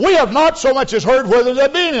said, we have not so much as heard whether there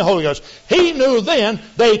be any Holy Ghost. He knew then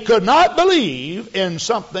they could not believe in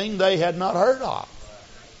something they had not heard of.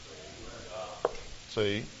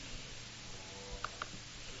 See?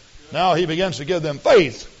 Now he begins to give them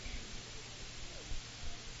faith.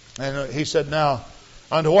 And he said, now,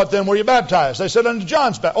 unto what then were you baptized? They said, unto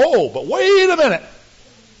John's baptism. Oh, but wait a minute.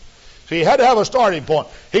 So he had to have a starting point.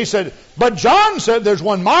 He said, but John said, there's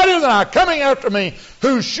one mightier than I coming after me,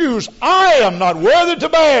 whose shoes I am not worthy to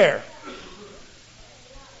bear.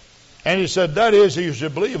 And he said, that is, you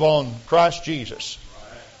should believe on Christ Jesus.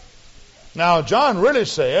 Now, John really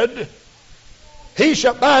said, he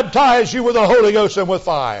shall baptize you with the Holy Ghost and with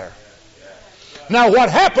fire. Now what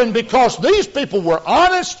happened, because these people were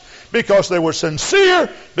honest, because they were sincere,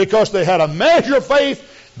 because they had a measure of faith,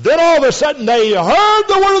 then all of a sudden they heard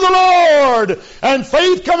the word of the Lord, and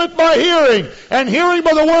faith cometh by hearing, and hearing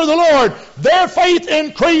by the word of the Lord. Their faith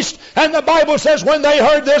increased, and the Bible says when they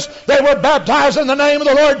heard this, they were baptized in the name of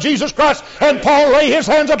the Lord Jesus Christ, and Paul laid his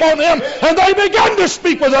hands upon them, and they began to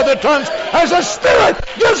speak with other tongues as the Spirit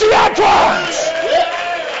gives the utterance.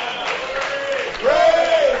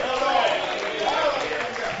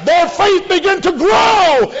 Their faith began to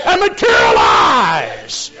grow and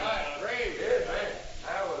materialize.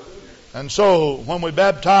 And so when we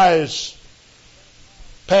baptized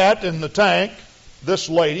Pat in the tank, this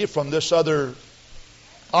lady from this other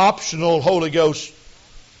optional Holy Ghost,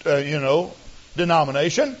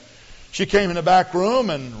 denomination, she came in the back room,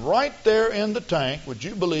 and right there in the tank, would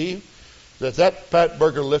you believe that Pat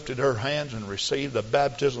Berger lifted her hands and received the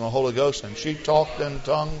baptism of the Holy Ghost, and she talked in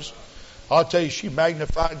tongues? I'll tell you, she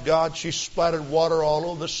magnified God. She splattered water all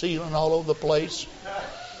over the ceiling, all over the place.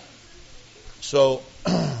 So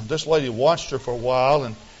this lady watched her for a while,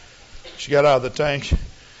 and she got out of the tank,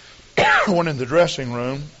 went in the dressing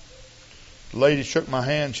room. The lady shook my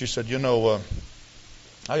hand. She said, I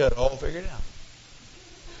got it all figured out.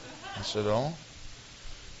 I said, oh?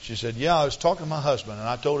 She said, yeah, I was talking to my husband, and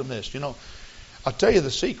I told him this. I'll tell you the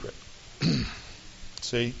secret.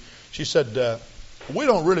 See, she said, we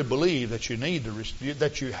don't really believe that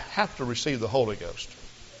that you have to receive the Holy Ghost.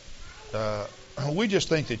 We just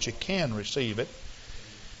think that you can receive it.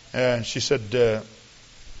 And she said,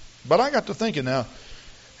 but I got to thinking now,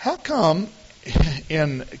 how come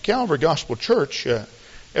in Calvary Gospel Church,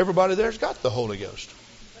 everybody there's got the Holy Ghost?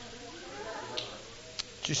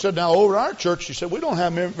 She said, now over our church, she said, we don't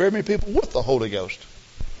have very many people with the Holy Ghost.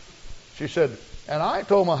 She said, and I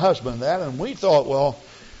told my husband that, and we thought, well,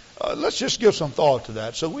 let's just give some thought to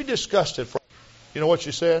that. So we discussed it. You know what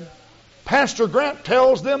she said? Pastor Grant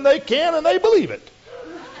tells them they can, and they believe it.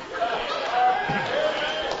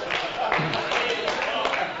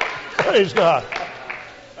 Praise God.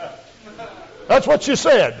 That's what she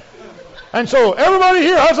said. And so everybody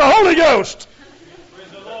here has the Holy Ghost.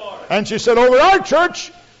 And she said, over our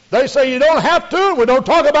church, they say you don't have to, and we don't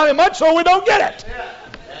talk about it much, so we don't get it.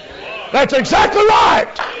 That's exactly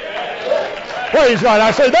right. Praise God.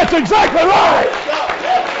 I say, that's exactly right.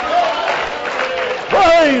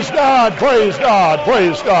 Praise God, praise God,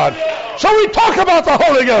 praise God. So we talk about the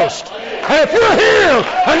Holy Ghost. And if you're here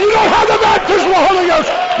and you don't have the baptism of the Holy Ghost,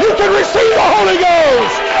 you can receive the Holy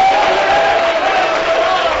Ghost.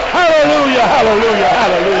 Hallelujah, hallelujah,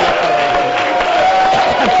 hallelujah.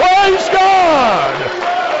 And praise God.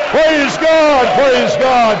 Praise God, praise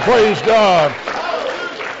God, praise God.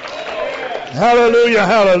 Hallelujah,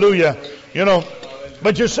 hallelujah.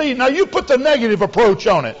 But you see, now you put the negative approach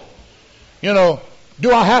on it.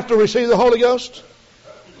 Do I have to receive the Holy Ghost?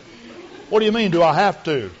 What do you mean, do I have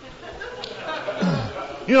to?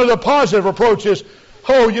 The positive approach is,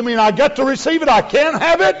 oh, you mean I get to receive it? I can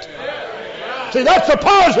have it? See, that's the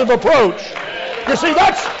positive approach. You see,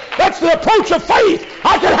 that's the approach of faith.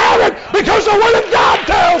 I can have it because the Word of God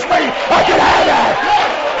tells me I can have it.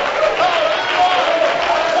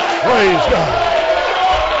 Praise God.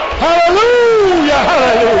 Hallelujah,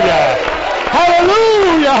 hallelujah.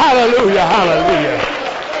 Hallelujah, hallelujah, hallelujah.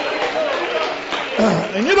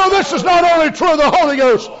 And this is not only true of the Holy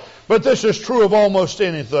Ghost, but this is true of almost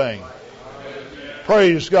anything.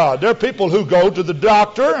 Praise God. There are people who go to the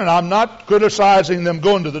doctor, and I'm not criticizing them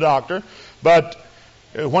going to the doctor, but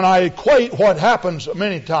when I equate what happens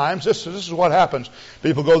many times, this is what happens.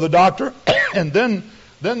 People go to the doctor, and then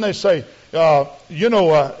they say, do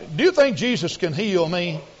you think Jesus can heal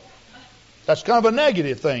me? That's kind of a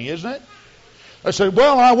negative thing, isn't it? I say,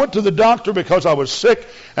 well, I went to the doctor because I was sick,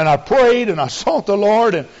 and I prayed, and I sought the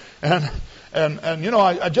Lord, and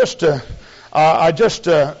I just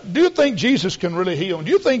do you think Jesus can really heal me?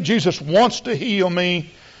 Do you think Jesus wants to heal me?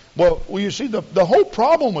 Well, you see, the whole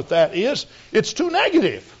problem with that is it's too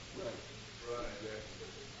negative.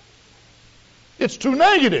 It's too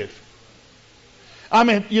negative. I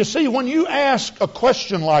mean, you see, when you ask a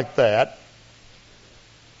question like that,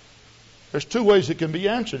 there's two ways it can be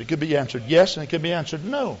answered. It can be answered yes, and it can be answered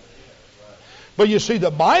no. But you see, the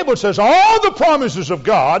Bible says all the promises of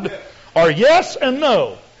God are yes and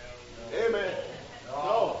no. Amen.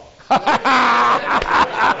 No.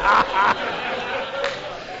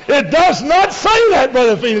 It does not say that,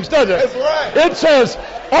 Brother Felix, does it? That's right. It says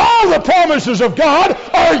all the promises of God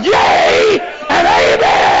are yea and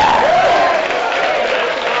amen.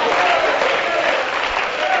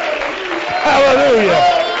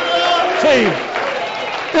 Hallelujah. See,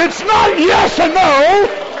 it's not yes and no.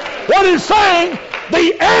 what he's saying,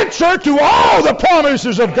 the answer to all the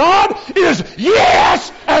promises of God is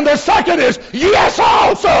yes, and the second is yes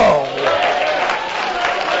also.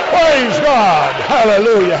 Praise God.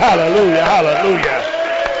 Hallelujah, hallelujah, hallelujah.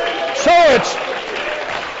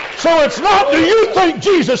 So it's not, do you think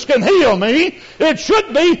Jesus can heal me? It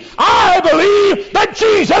should be, I believe that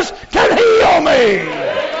Jesus can heal me.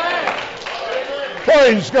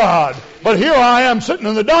 Praise God. But here I am sitting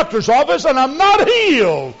in the doctor's office and I'm not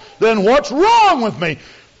healed. Then what's wrong with me?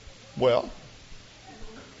 Well,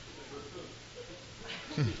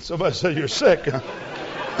 somebody said you're sick.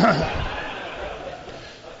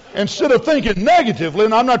 Instead of thinking negatively,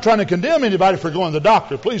 and I'm not trying to condemn anybody for going to the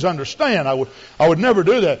doctor, please understand, I would never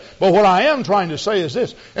do that. But what I am trying to say is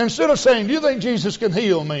this. Instead of saying, do you think Jesus can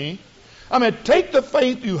heal me? I mean, take the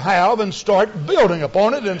faith you have and start building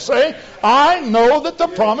upon it and say, I know that the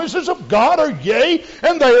promises of God are yea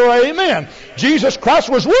and they are amen. Jesus Christ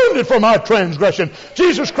was wounded for my transgression.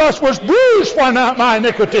 Jesus Christ was bruised for my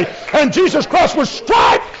iniquity. And Jesus Christ was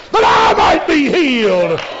striped that I might be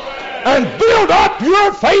healed. And build up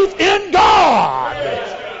your faith in God.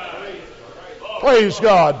 Praise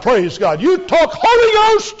God, praise God. You talk Holy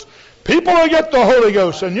Ghost, people will get the Holy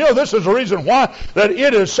Ghost. And you know, this is the reason why that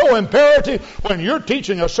it is so imperative when you're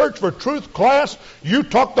teaching a Search for Truth class, you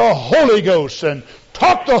talk the Holy Ghost and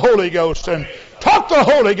talk the Holy Ghost and talk the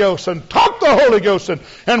Holy Ghost and talk the Holy Ghost.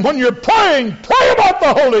 And when you're praying, pray about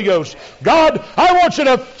the Holy Ghost. God, I want you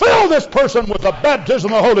to fill this person with the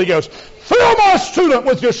baptism of the Holy Ghost. Fill my student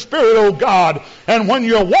with your Spirit, O God. And when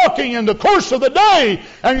you're walking in the course of the day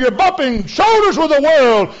and you're bumping shoulders with the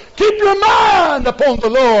world, keep your mind upon the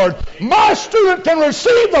Lord. My student can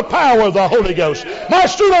receive the power of the Holy Ghost. My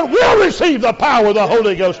student will receive the power of the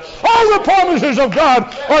Holy Ghost. All the promises of God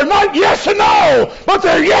are not yes and no, but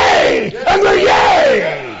they're yea and they're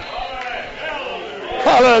yea.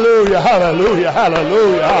 Hallelujah, hallelujah,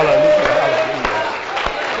 hallelujah, hallelujah, hallelujah.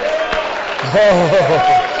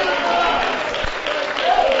 Oh.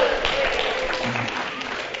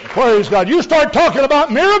 Praise God. You start talking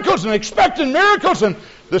about miracles and expecting miracles, and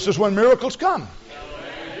this is when miracles come.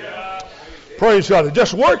 Praise God. It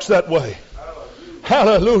just works that way.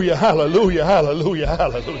 Hallelujah, hallelujah, hallelujah,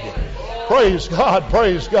 hallelujah. Praise God,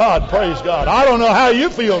 praise God, praise God. I don't know how you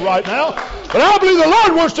feel right now, but I believe the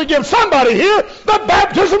Lord wants to give somebody here the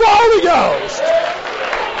baptism of the Holy Ghost.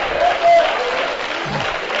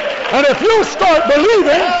 And if you start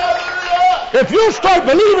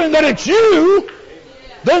believing that it's you,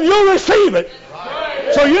 then you'll receive it.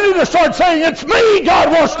 So you need to start saying, it's me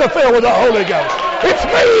God wants to fill with the Holy Ghost. It's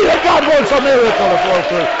me that God wants a miracle to flow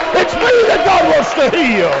through. It's me that God wants to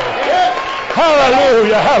heal.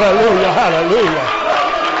 Hallelujah, hallelujah, hallelujah.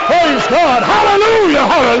 Praise God. Hallelujah,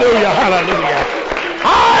 hallelujah, hallelujah.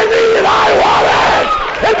 I need it, I want it.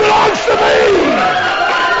 It belongs to me.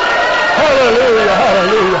 Hallelujah,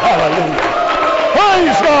 hallelujah, hallelujah.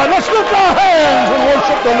 Praise God. Let's lift our hands and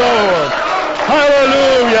worship the Lord.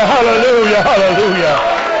 Hallelujah, hallelujah, hallelujah.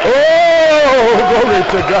 Oh, glory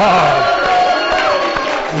to God.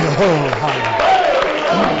 Oh,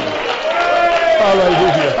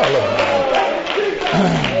 hallelujah, hallelujah.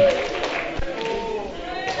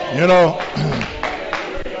 You know,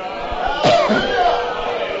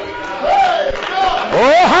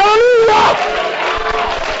 oh, hallelujah.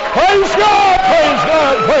 Praise God, praise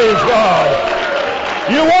God, praise God.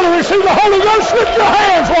 You want to receive the Holy Ghost? Lift your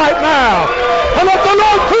hands right now and let the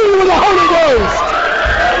Lord fill you with the Holy Ghost.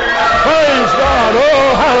 Praise God.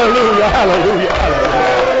 Oh, hallelujah, hallelujah,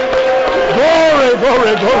 hallelujah. Glory,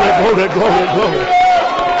 glory, glory, glory, glory, glory.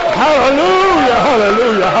 Hallelujah,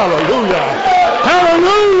 hallelujah, hallelujah.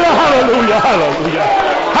 Hallelujah, hallelujah, hallelujah.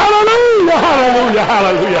 Hallelujah, hallelujah,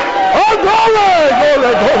 hallelujah. Oh, glory,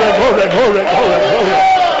 glory, glory, glory, glory, glory, glory.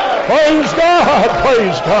 Praise God,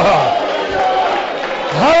 praise God.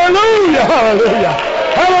 Hallelujah, hallelujah,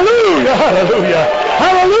 hallelujah, hallelujah,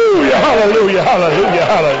 hallelujah, hallelujah, hallelujah,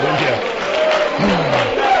 hallelujah.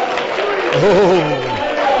 Oh.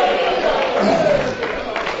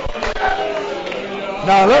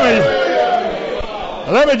 Now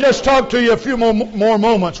let me just talk to you a few more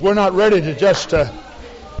moments. We're not ready to just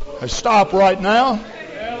stop right now.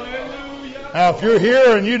 Now, if you're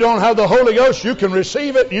here and you don't have the Holy Ghost, you can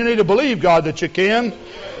receive it. You need to believe God that you can.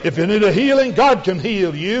 If you need a healing, God can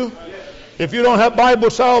heal you. If you don't have Bible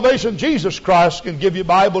salvation, Jesus Christ can give you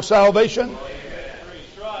Bible salvation.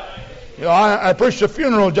 You know, I preached a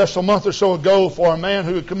funeral just a month or so ago for a man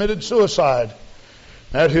who had committed suicide.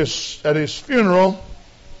 At his funeral,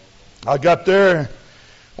 I got there,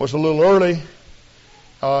 was a little early.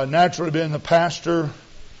 Naturally, being the pastor,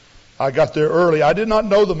 I got there early. I did not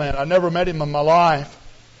know the man. I never met him in my life.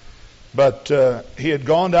 But he had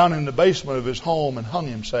gone down in the basement of his home and hung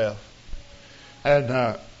himself.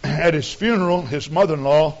 And at his funeral, his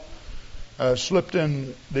mother-in-law slipped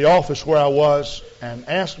in the office where I was and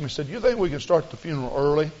asked me, said, "You think we can start the funeral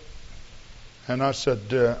early?" And I said,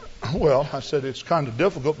 well, it's kind of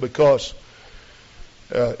difficult because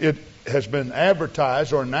it has been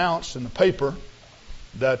advertised or announced in the paper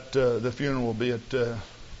that the funeral will be at,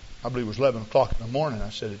 I believe it was 11 o'clock in the morning. I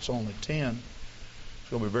said, it's only 10. It's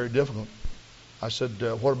going to be very difficult. I said,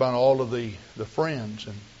 what about all of the friends?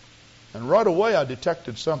 And right away I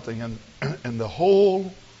detected something in the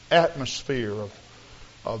whole atmosphere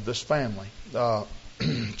of this family.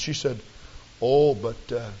 She said, "Oh, but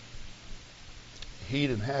he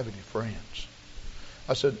didn't have any friends."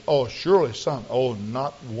 I said, "Oh, surely, son." "Oh,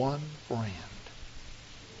 not one friend."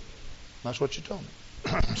 That's what she told me.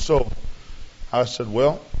 So I said,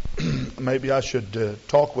 well, maybe I should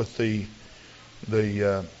talk with the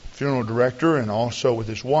funeral director and also with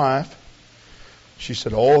his wife. She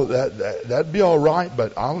said, "Oh, that'd be all right,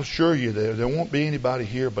 but I'll assure you there won't be anybody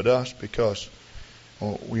here but us because,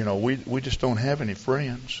 we just don't have any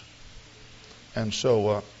friends." And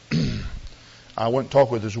so I went and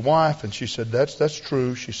talked with his wife, and she said, "That's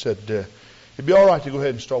true." She said, "It'd be all right to go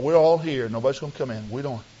ahead and start. We're all here. Nobody's going to come in. We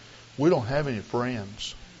don't have any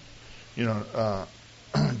friends.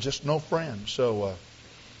 Just no friends." So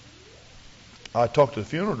I talked to the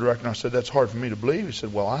funeral director, and I said, "That's hard for me to believe." He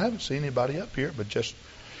said, "Well, I haven't seen anybody up here but just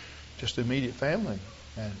the immediate family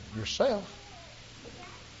and yourself."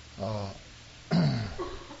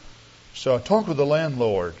 So I talked with the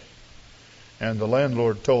landlord, and the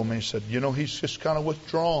landlord told me, he said, he's just kind of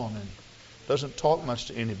withdrawn and doesn't talk much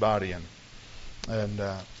to anybody. And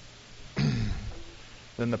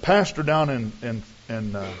then the pastor down in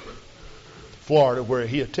Florida, where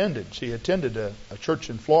he attended a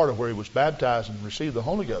church in Florida where he was baptized and received the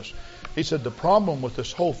Holy Ghost. He said the problem with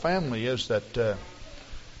this whole family is that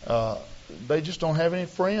they just don't have any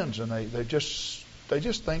friends, and they just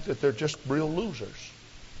think that they're just real losers.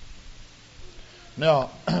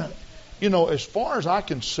 Now, as far as I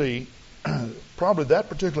can see, probably that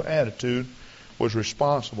particular attitude was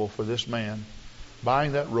responsible for this man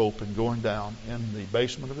buying that rope and going down in the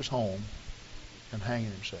basement of his home and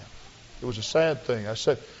hanging himself. It was a sad thing. I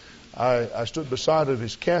said, I stood beside of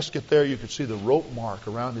his casket there. You could see the rope mark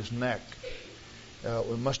around his neck.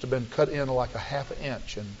 It must have been cut in like a half an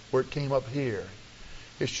inch, and where it came up here.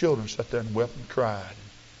 His children sat there and wept and cried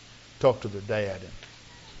and talked to their dad.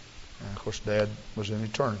 And of course, Dad was in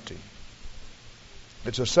eternity.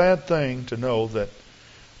 It's a sad thing to know that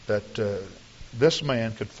this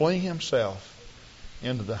man could fling himself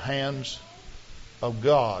into the hands of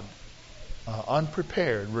God,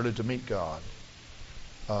 unprepared really to meet God,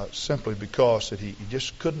 simply because that he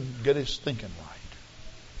just couldn't get his thinking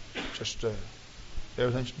right. Just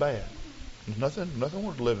everything's bad. There's nothing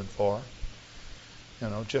worth living for.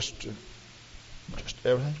 Just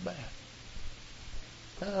everything's bad.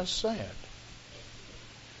 That's sad.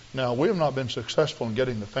 Now, we have not been successful in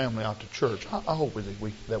getting the family out to church. I hope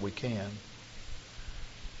that we can.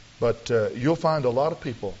 But you'll find a lot of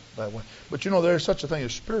people that way. But there's such a thing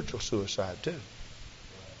as spiritual suicide too.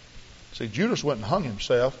 See, Judas went and hung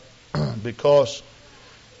himself because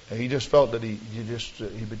he just felt that he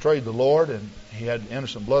betrayed the Lord, and he had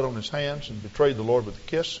innocent blood on his hands and betrayed the Lord with a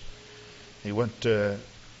kiss. He went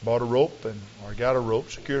bought a rope or got a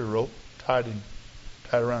rope, secured a rope, tied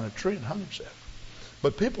around a tree and hung himself.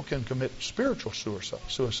 But people can commit spiritual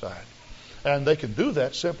suicide, and they can do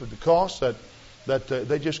that simply because that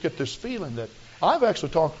they just get this feeling that I've actually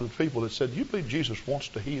talked with people that said, "You believe Jesus wants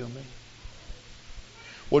to heal me?"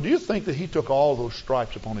 Well, do you think that he took all those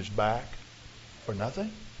stripes upon his back for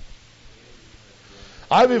nothing?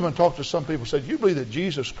 I've even talked to some people who said, "You believe that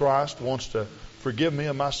Jesus Christ wants to forgive me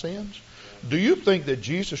of my sins?" Do you think that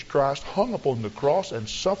Jesus Christ hung upon the cross and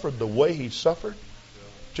suffered the way he suffered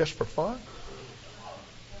just for fun?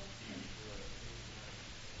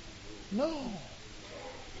 No.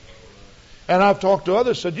 And I've talked to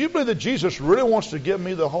others, said, "Do you believe that Jesus really wants to give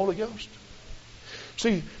me the Holy Ghost?"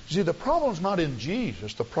 See, the problem's not in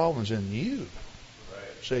Jesus. The problem's in you.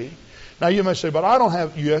 See? Now you may say, "But I don't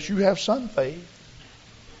have..." Yes, you have some faith.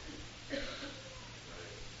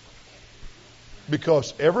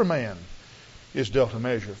 Because every man is dealt a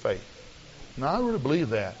measure of faith. Now, I really believe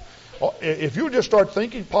that. If you just start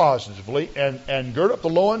thinking positively and gird up the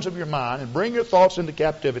loins of your mind and bring your thoughts into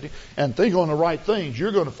captivity and think on the right things,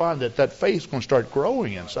 you're going to find that faith is going to start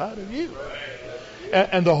growing inside of you.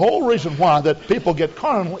 And the whole reason why that people get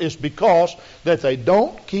carnal is because that they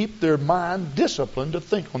don't keep their mind disciplined to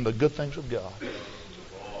think on the good things of God.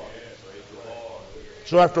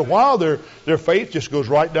 So after a while, their faith just goes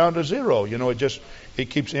right down to zero. It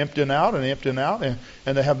keeps emptying out, and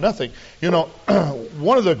they have nothing.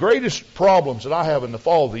 One of the greatest problems that I have in the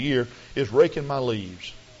fall of the year is raking my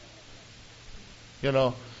leaves.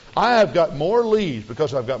 I have got more leaves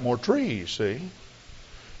because I've got more trees, see?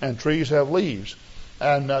 And trees have leaves.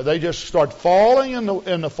 And they just start falling in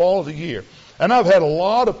the fall of the year. And I've had a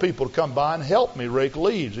lot of people come by and help me rake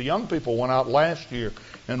leaves. The young people went out last year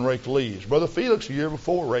and raked leaves. Brother Felix, the year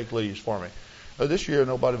before, raked leaves for me. This year,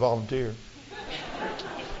 nobody volunteered.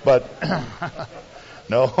 But,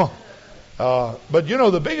 no. But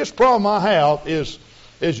the biggest problem I have is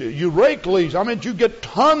you rake leaves. I mean, you get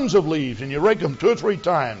tons of leaves and you rake them 2 or 3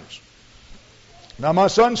 times. Now, my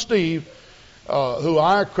son Steve, who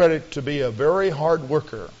I credit to be a very hard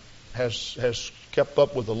worker, has kept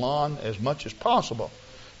up with the lawn as much as possible.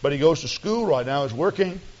 But he goes to school right now, is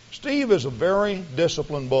working. Steve is a very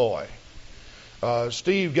disciplined boy.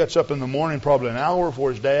 Steve gets up in the morning probably an hour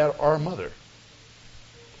before his dad or mother.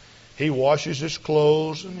 He washes his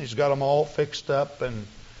clothes and he's got them all fixed up and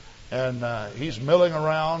he's milling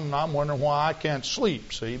around, and I'm wondering why I can't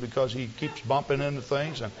sleep, see, because he keeps bumping into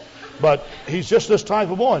things. But he's just this type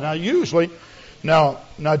of boy.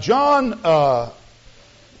 Now John,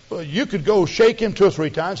 you could go shake him 2 or 3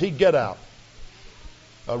 times, he'd get out.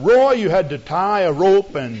 Roy, you had to tie a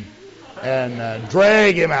rope and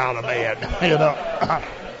drag him out of bed,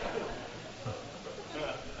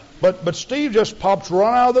 But Steve just pops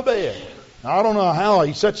right out of the bed. Now, I don't know how.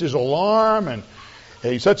 He sets his alarm, and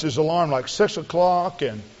he sets his alarm like 6 o'clock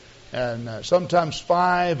and sometimes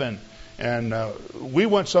 5. And we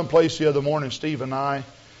went someplace the other morning, Steve and I.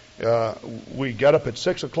 We got up at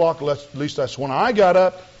 6 o'clock. At least that's when I got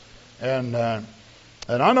up. And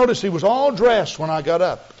I noticed he was all dressed when I got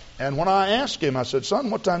up. And when I asked him, I said,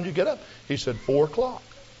 "Son, what time did you get up?" He said, 4 o'clock.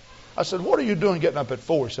 I said, "What are you doing getting up at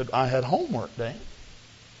 4? He said, "I had homework, Dad."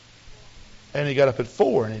 And he got up at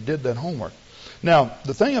 4 and he did that homework. Now,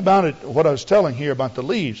 the thing about it, what I was telling here about the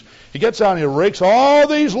leaves, he gets out and he rakes all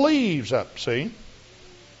these leaves up, see?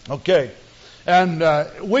 Okay. And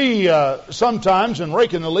we sometimes in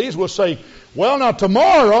raking the leaves, we'll say, "Well, now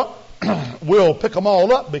tomorrow we'll pick them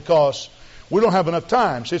all up because we don't have enough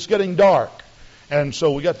time. See, it's getting dark. And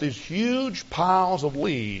so we got these huge piles of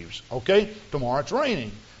leaves. Okay, tomorrow it's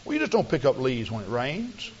raining. Well, you just don't pick up leaves when it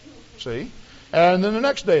rains, see? And then the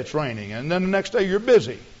next day it's raining. And then the next day you're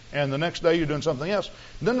busy. And the next day you're doing something else.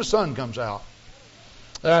 And then the sun comes out.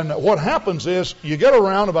 And what happens is you get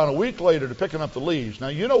around about a week later to picking up the leaves. Now,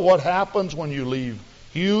 you know what happens when you leave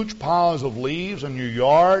huge piles of leaves in your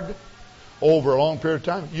yard over a long period of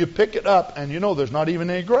time? You pick it up and there's not even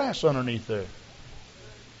any grass underneath there.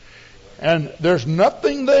 And there's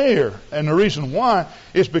nothing there. And the reason why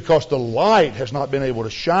is because the light has not been able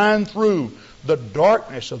to shine through the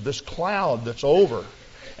darkness of this cloud that's over.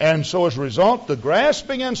 And so as a result, the grass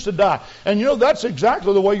begins to die. And that's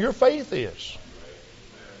exactly the way your faith is.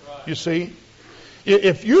 You see,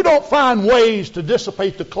 if you don't find ways to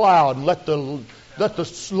dissipate the cloud and let the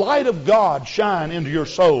light of God shine into your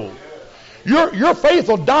soul, your faith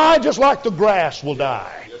will die just like the grass will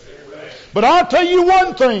die. But I'll tell you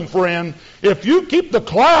one thing, friend. If you keep the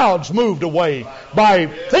clouds moved away by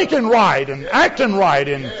thinking right and acting right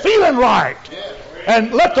and feeling right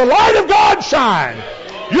and let the light of God shine,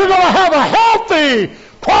 you're going to have a healthy,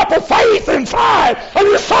 proper faith inside of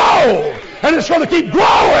your soul. And it's going to keep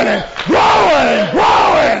growing and growing and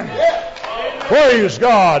growing. Praise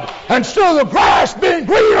God. And instead of the grass being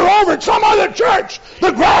greener over at some other church,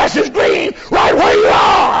 the grass is green right where you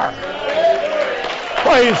are.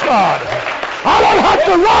 Praise God. I don't have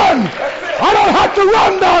to run. I don't have to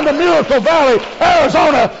run down to Miracle Valley,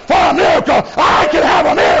 Arizona for a miracle. I can have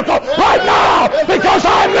a miracle right now because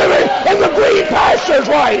I'm living in the green pastures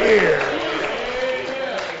right here.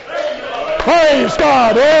 Praise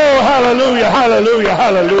God. Oh, hallelujah, hallelujah,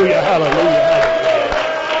 hallelujah, hallelujah.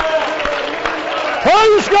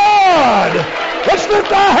 Praise God. Let's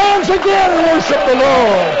lift our hands again and worship the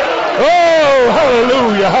Lord. Oh,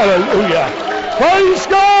 hallelujah, hallelujah. Praise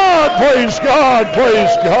God, praise God,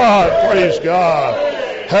 praise God, praise God.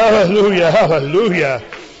 Hallelujah, hallelujah,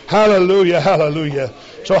 hallelujah, hallelujah.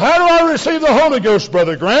 So how do I receive the Holy Ghost,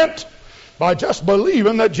 Brother Grant? By just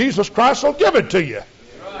believing that Jesus Christ will give it to you.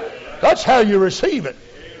 That's how you receive it.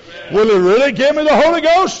 Will He really give me the Holy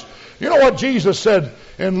Ghost? You know what Jesus said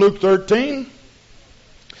in Luke 13?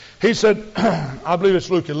 He said, I believe it's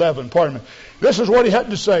Luke 11, pardon me. This is what He had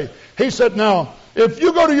to say. He said, now, if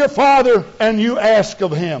you go to your Father and you ask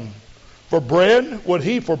of Him for bread, would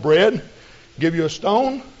He for bread give you a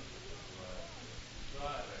stone?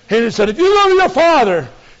 He said, if you go to your Father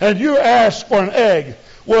and you ask for an egg,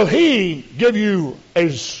 will he give you a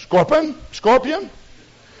scorpion?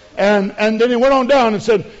 And then he went on down and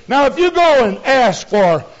said, now if you go and ask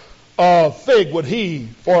for a fig, would he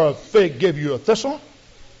for a fig give you a thistle?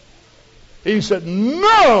 He said,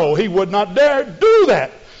 no, he would not dare do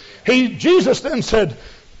that. Jesus then said,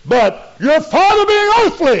 but your Father being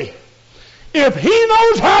earthly, if he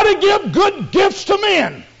knows how to give good gifts to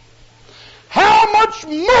men, how much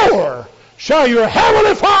more shall your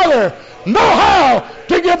heavenly Father know how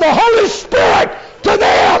to give the Holy Spirit to them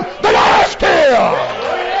that ask him?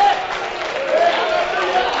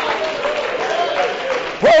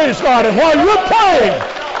 Praise God. And while you're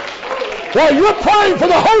praying for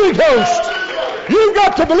the Holy Ghost, you've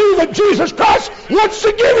got to believe that Jesus Christ wants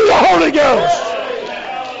to give you the Holy Ghost.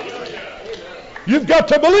 You've got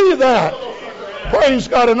to believe that. Praise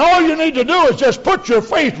God. And all you need to do is just put your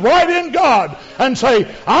faith right in God and say,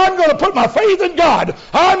 I'm going to put my faith in God.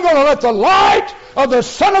 I'm going to let the light of the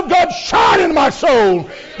Son of God shine in my soul.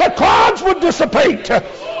 The clouds would dissipate and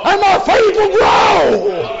my faith will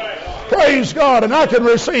grow. Praise God. And I can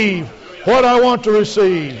receive what I want to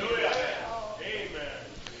receive.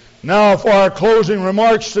 Now for our closing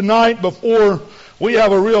remarks tonight, before we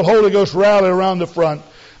have a real Holy Ghost rally around the front,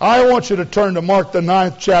 I want you to turn to Mark the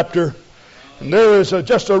 9th chapter. And there is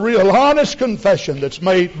just a real honest confession that's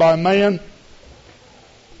made by man.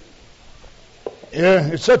 Yeah,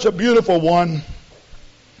 it's such a beautiful one.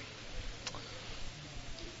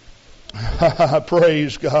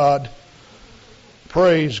 Praise God.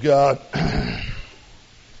 Praise God.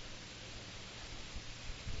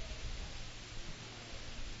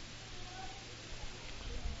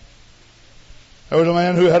 There was a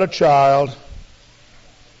man who had a child,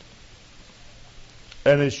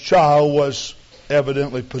 and his child was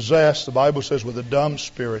evidently possessed, the Bible says, with a dumb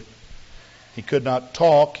spirit. He could not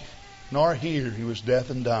talk nor hear. He was deaf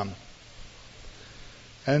and dumb.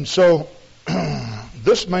 And so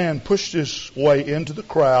this man pushed his way into the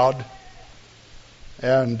crowd,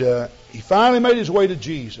 and he finally made his way to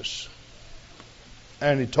Jesus.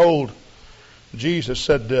 And he told Jesus,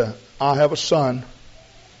 said, I have a son.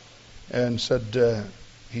 And said,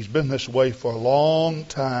 he's been this way for a long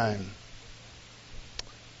time.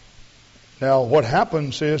 Now, what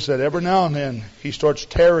happens is that every now and then he starts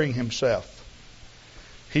tearing himself.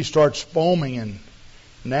 He starts foaming and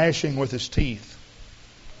gnashing with his teeth.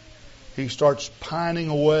 He starts pining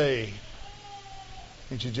away.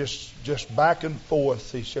 And he's just back and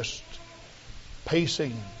forth. He's just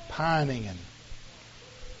pacing and pining. And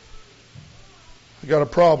we got a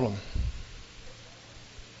problem.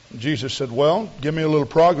 Jesus said, well, give me a little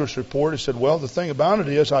progress report. He said, well, the thing about it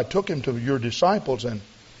is I took him to your disciples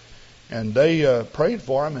and they prayed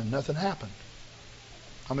for him and nothing happened.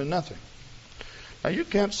 I mean, nothing. Now, you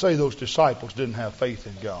can't say those disciples didn't have faith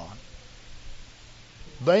in God.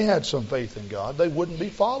 They had some faith in God. They wouldn't be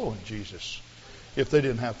following Jesus if they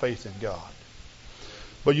didn't have faith in God.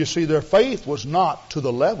 But you see, their faith was not to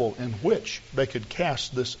the level in which they could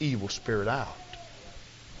cast this evil spirit out.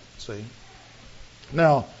 See?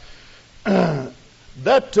 Now,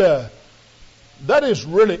 that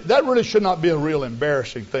really should not be a real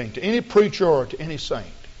embarrassing thing to any preacher or to any saint.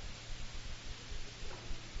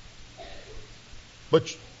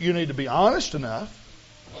 But you need to be honest enough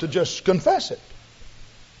to just confess it.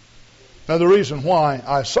 Now, the reason why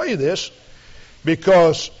I say this,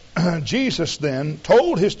 because Jesus then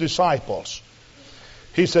told his disciples,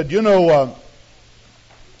 he said,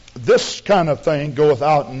 this kind of thing goeth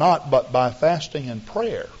out not but by fasting and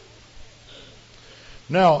prayer.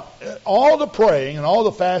 Now, all the praying and all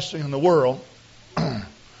the fasting in the world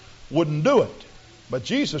wouldn't do it. But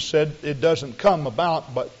Jesus said it doesn't come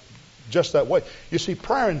about but just that way. You see,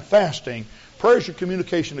 prayer and fasting, prayer is your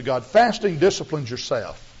communication to God. Fasting disciplines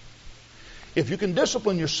yourself. If you can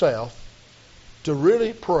discipline yourself to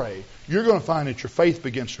really pray, you're going to find that your faith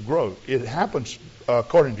begins to grow. It happens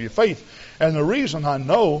according to your faith. And the reason I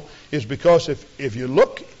know is because if you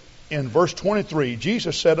look in verse 23,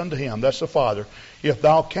 Jesus said unto him, that's the Father, if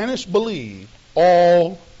thou canst believe,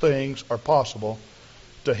 all things are possible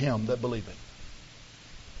to him that believeth.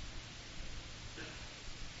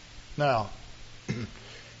 Now,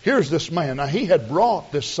 here's this man. Now, he had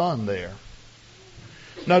brought this son there.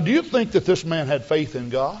 Now, do you think that this man had faith in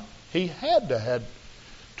God? He had to have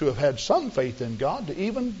had some faith in God to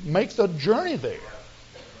even make the journey there.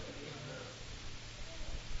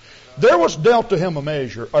 There was dealt to him a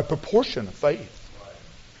measure, a proportion of faith.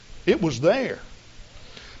 It was there.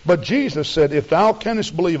 But Jesus said, if thou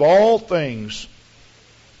canst believe, all things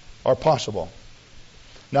are possible.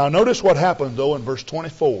 Now notice what happened though in verse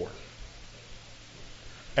 24.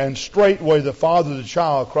 And straightway the father of the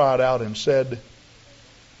child cried out and said,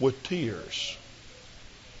 with tears.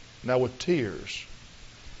 Now with tears.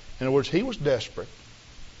 In other words, he was desperate.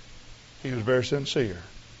 He was very sincere.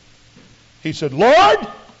 He said, Lord,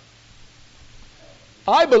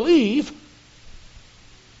 I believe.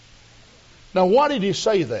 Now why did he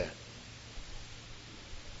say that?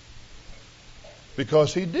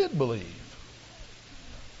 Because he did believe.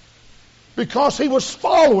 Because he was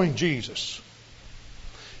following Jesus.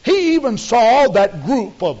 He even saw that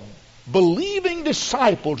group of believing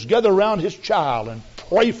disciples gather around his child and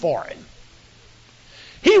pray for him.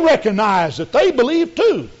 He recognized that they believed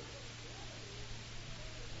too.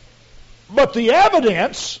 But the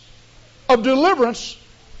evidence of deliverance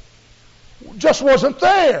just wasn't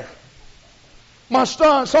there. My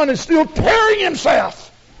son is still tearing himself.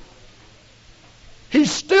 He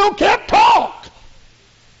still can't talk.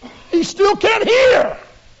 He still can't hear.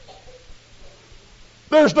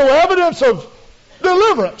 There's no evidence of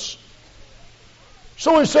deliverance.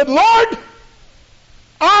 So he said, Lord,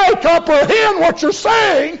 I comprehend what you're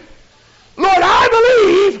saying. Lord,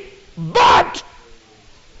 I believe, but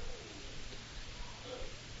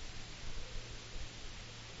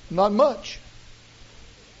not much.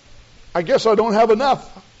 I guess I don't have enough.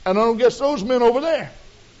 And I don't guess those men over there.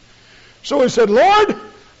 So he said, Lord,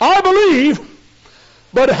 I believe,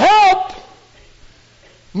 but help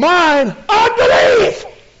mine unbelief.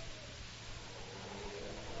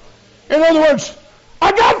 In other words,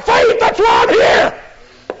 I got faith, that's why I'm here.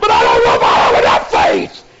 But I don't know if I have enough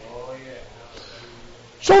faith.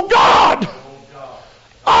 So God,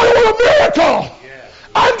 I want a miracle.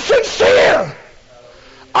 I'm sincere.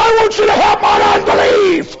 I want you to help my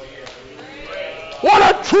unbelief. What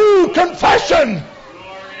a true confession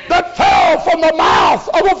that fell from the mouth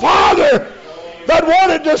of a father that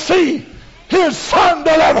wanted to see his son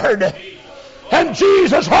delivered. And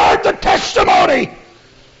Jesus heard the testimony,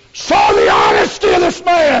 saw the honesty of this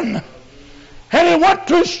man, and he went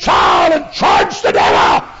to his child and charged the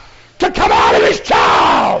devil to come out of his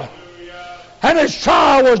child. And his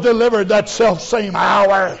child was delivered that self-same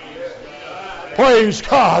hour. Praise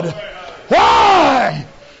God. Why?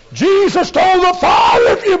 Jesus told the Father,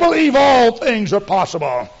 if you believe, all things are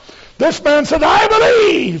possible. This man said, I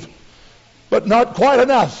believe, but not quite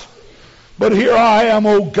enough. But here I am,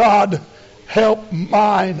 O God, help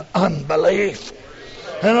mine unbelief.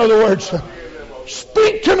 In other words,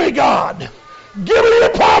 speak to me, God. Give me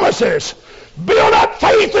the promises. Build up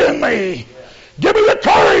faith in me. Give me the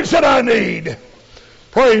courage that I need.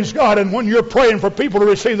 Praise God. And when you're praying for people to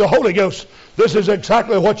receive the Holy Ghost, this is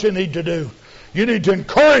exactly what you need to do. You need to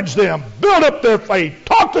encourage them, build up their faith,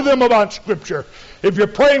 talk to them about Scripture. If you're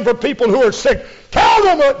praying for people who are sick, tell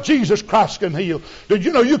them that Jesus Christ can heal. Did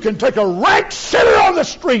you know you can take a rank sinner on the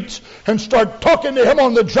streets and start talking to him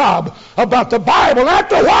on the job about the Bible? And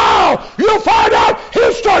after a while, you'll find out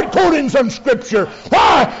he'll start quoting some Scripture.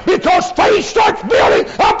 Why? Because faith starts building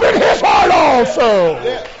up in his heart also.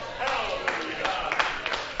 Yeah.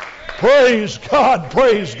 Praise God,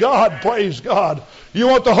 praise God, praise God. You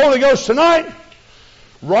want the Holy Ghost tonight?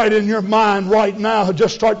 Right in your mind right now,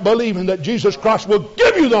 just start believing that Jesus Christ will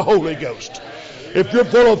give you the Holy Ghost. If you're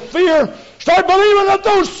full of fear, start believing that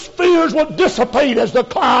those fears will dissipate as the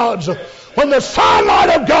clouds when the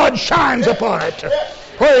sunlight of God shines upon it.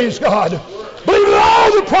 Praise God. Believe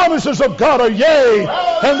that all the promises of God are yea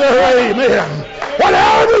and they're amen.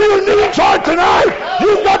 Whatever your needs are tonight,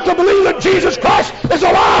 you've got to believe that Jesus Christ is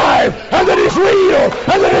alive and that He's real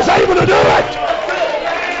and that He's able to do it.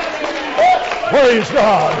 Praise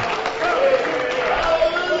God.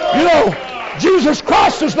 You know, Jesus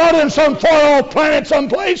Christ is not in some far-off planet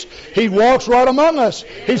someplace. He walks right among us.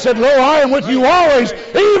 He said, Lo, I am with you always,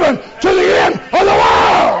 even to the end of the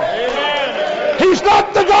world. He's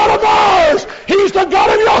not the God of Mars. He's the God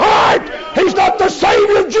of your heart. He's not the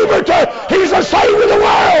Savior of Jupiter. He's the Savior of the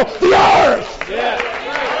world, the earth.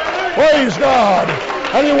 Praise God.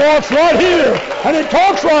 And He walks right here. And He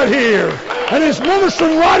talks right here. And He's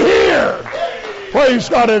ministering right here. Praise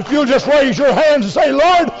God. And if you'll just raise your hands and say,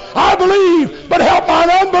 Lord, I believe, but help my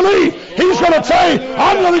unbelief. He's going to say,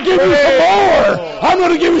 I'm going to give you some more. I'm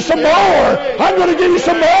going to give you some more. I'm going to give you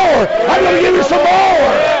some more. I'm going to give you some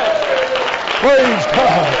more. Praise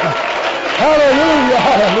God. Hallelujah,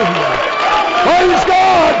 hallelujah. Praise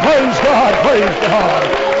God, praise God, praise God.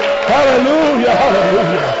 Hallelujah,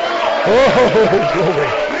 hallelujah. Oh, glory.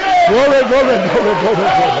 Glory, glory, glory, glory,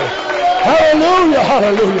 glory. Hallelujah,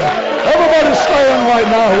 hallelujah. Everybody stand right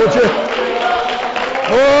now, would you?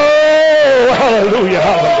 Oh, hallelujah,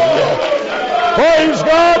 hallelujah. Praise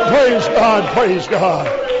God, praise God, praise God.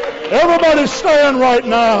 Everybody stand right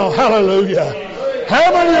now. Hallelujah.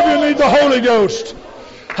 How many of you need the Holy Ghost?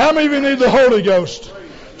 How many of you need the Holy Ghost?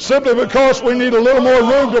 Simply because we need a little more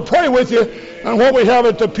room to pray with you than what we have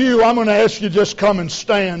at the pew, I'm going to ask you just come and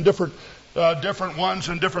stand. Different ones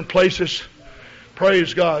in different places.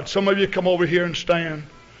 Praise God. Some of you come over here and stand.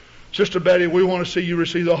 Sister Betty, we want to see you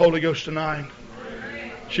receive the Holy Ghost tonight.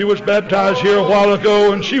 She was baptized here a while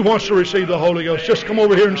ago, and she wants to receive the Holy Ghost. Just come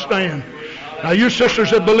over here and stand. Now, you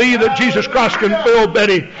sisters that believe that Jesus Christ can fill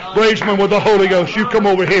Betty Braisman with the Holy Ghost, you come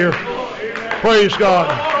over here. Praise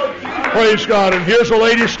God. Praise God. And here's a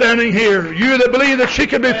lady standing here. You that believe that she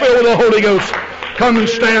can be filled with the Holy Ghost, come and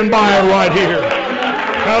stand by her right here.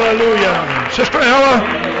 Hallelujah. Sister Ella,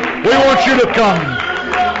 we want you to come.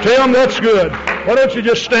 Tim, that's good. Why don't you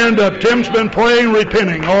just stand up? Tim's been praying,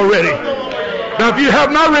 repenting already. Now, if you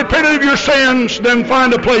have not repented of your sins, then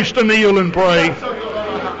find a place to kneel and pray.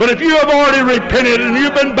 But if you have already repented and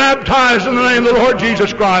you've been baptized in the name of the Lord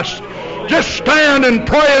Jesus Christ, just stand and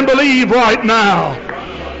pray and believe right now.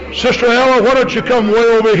 Sister Ella, why don't you come way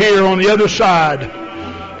over here on the other side?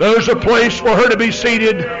 There's a place for her to be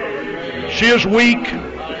seated. She is weak.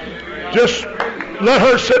 Just let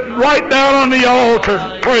her sit right down on the altar.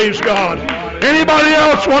 Praise God. Anybody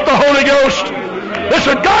else want the Holy Ghost?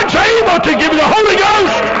 Listen, God's able to give you the Holy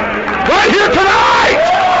Ghost right here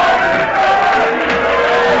tonight.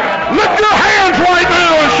 Lift your hands right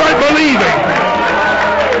now and start believing.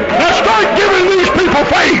 Now start giving these people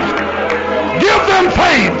faith. Give them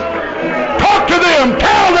faith. Talk to them.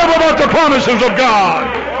 Tell them about the promises of God.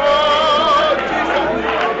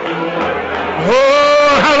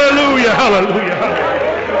 Oh, hallelujah, hallelujah, hallelujah.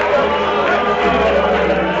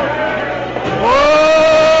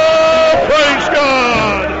 Oh, praise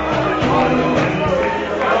God.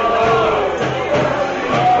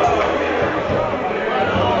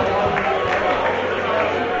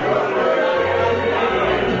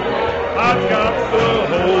 I've got the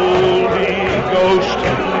Holy Ghost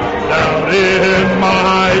down in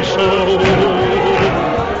my soul,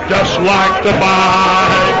 just like the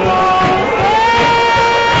Bible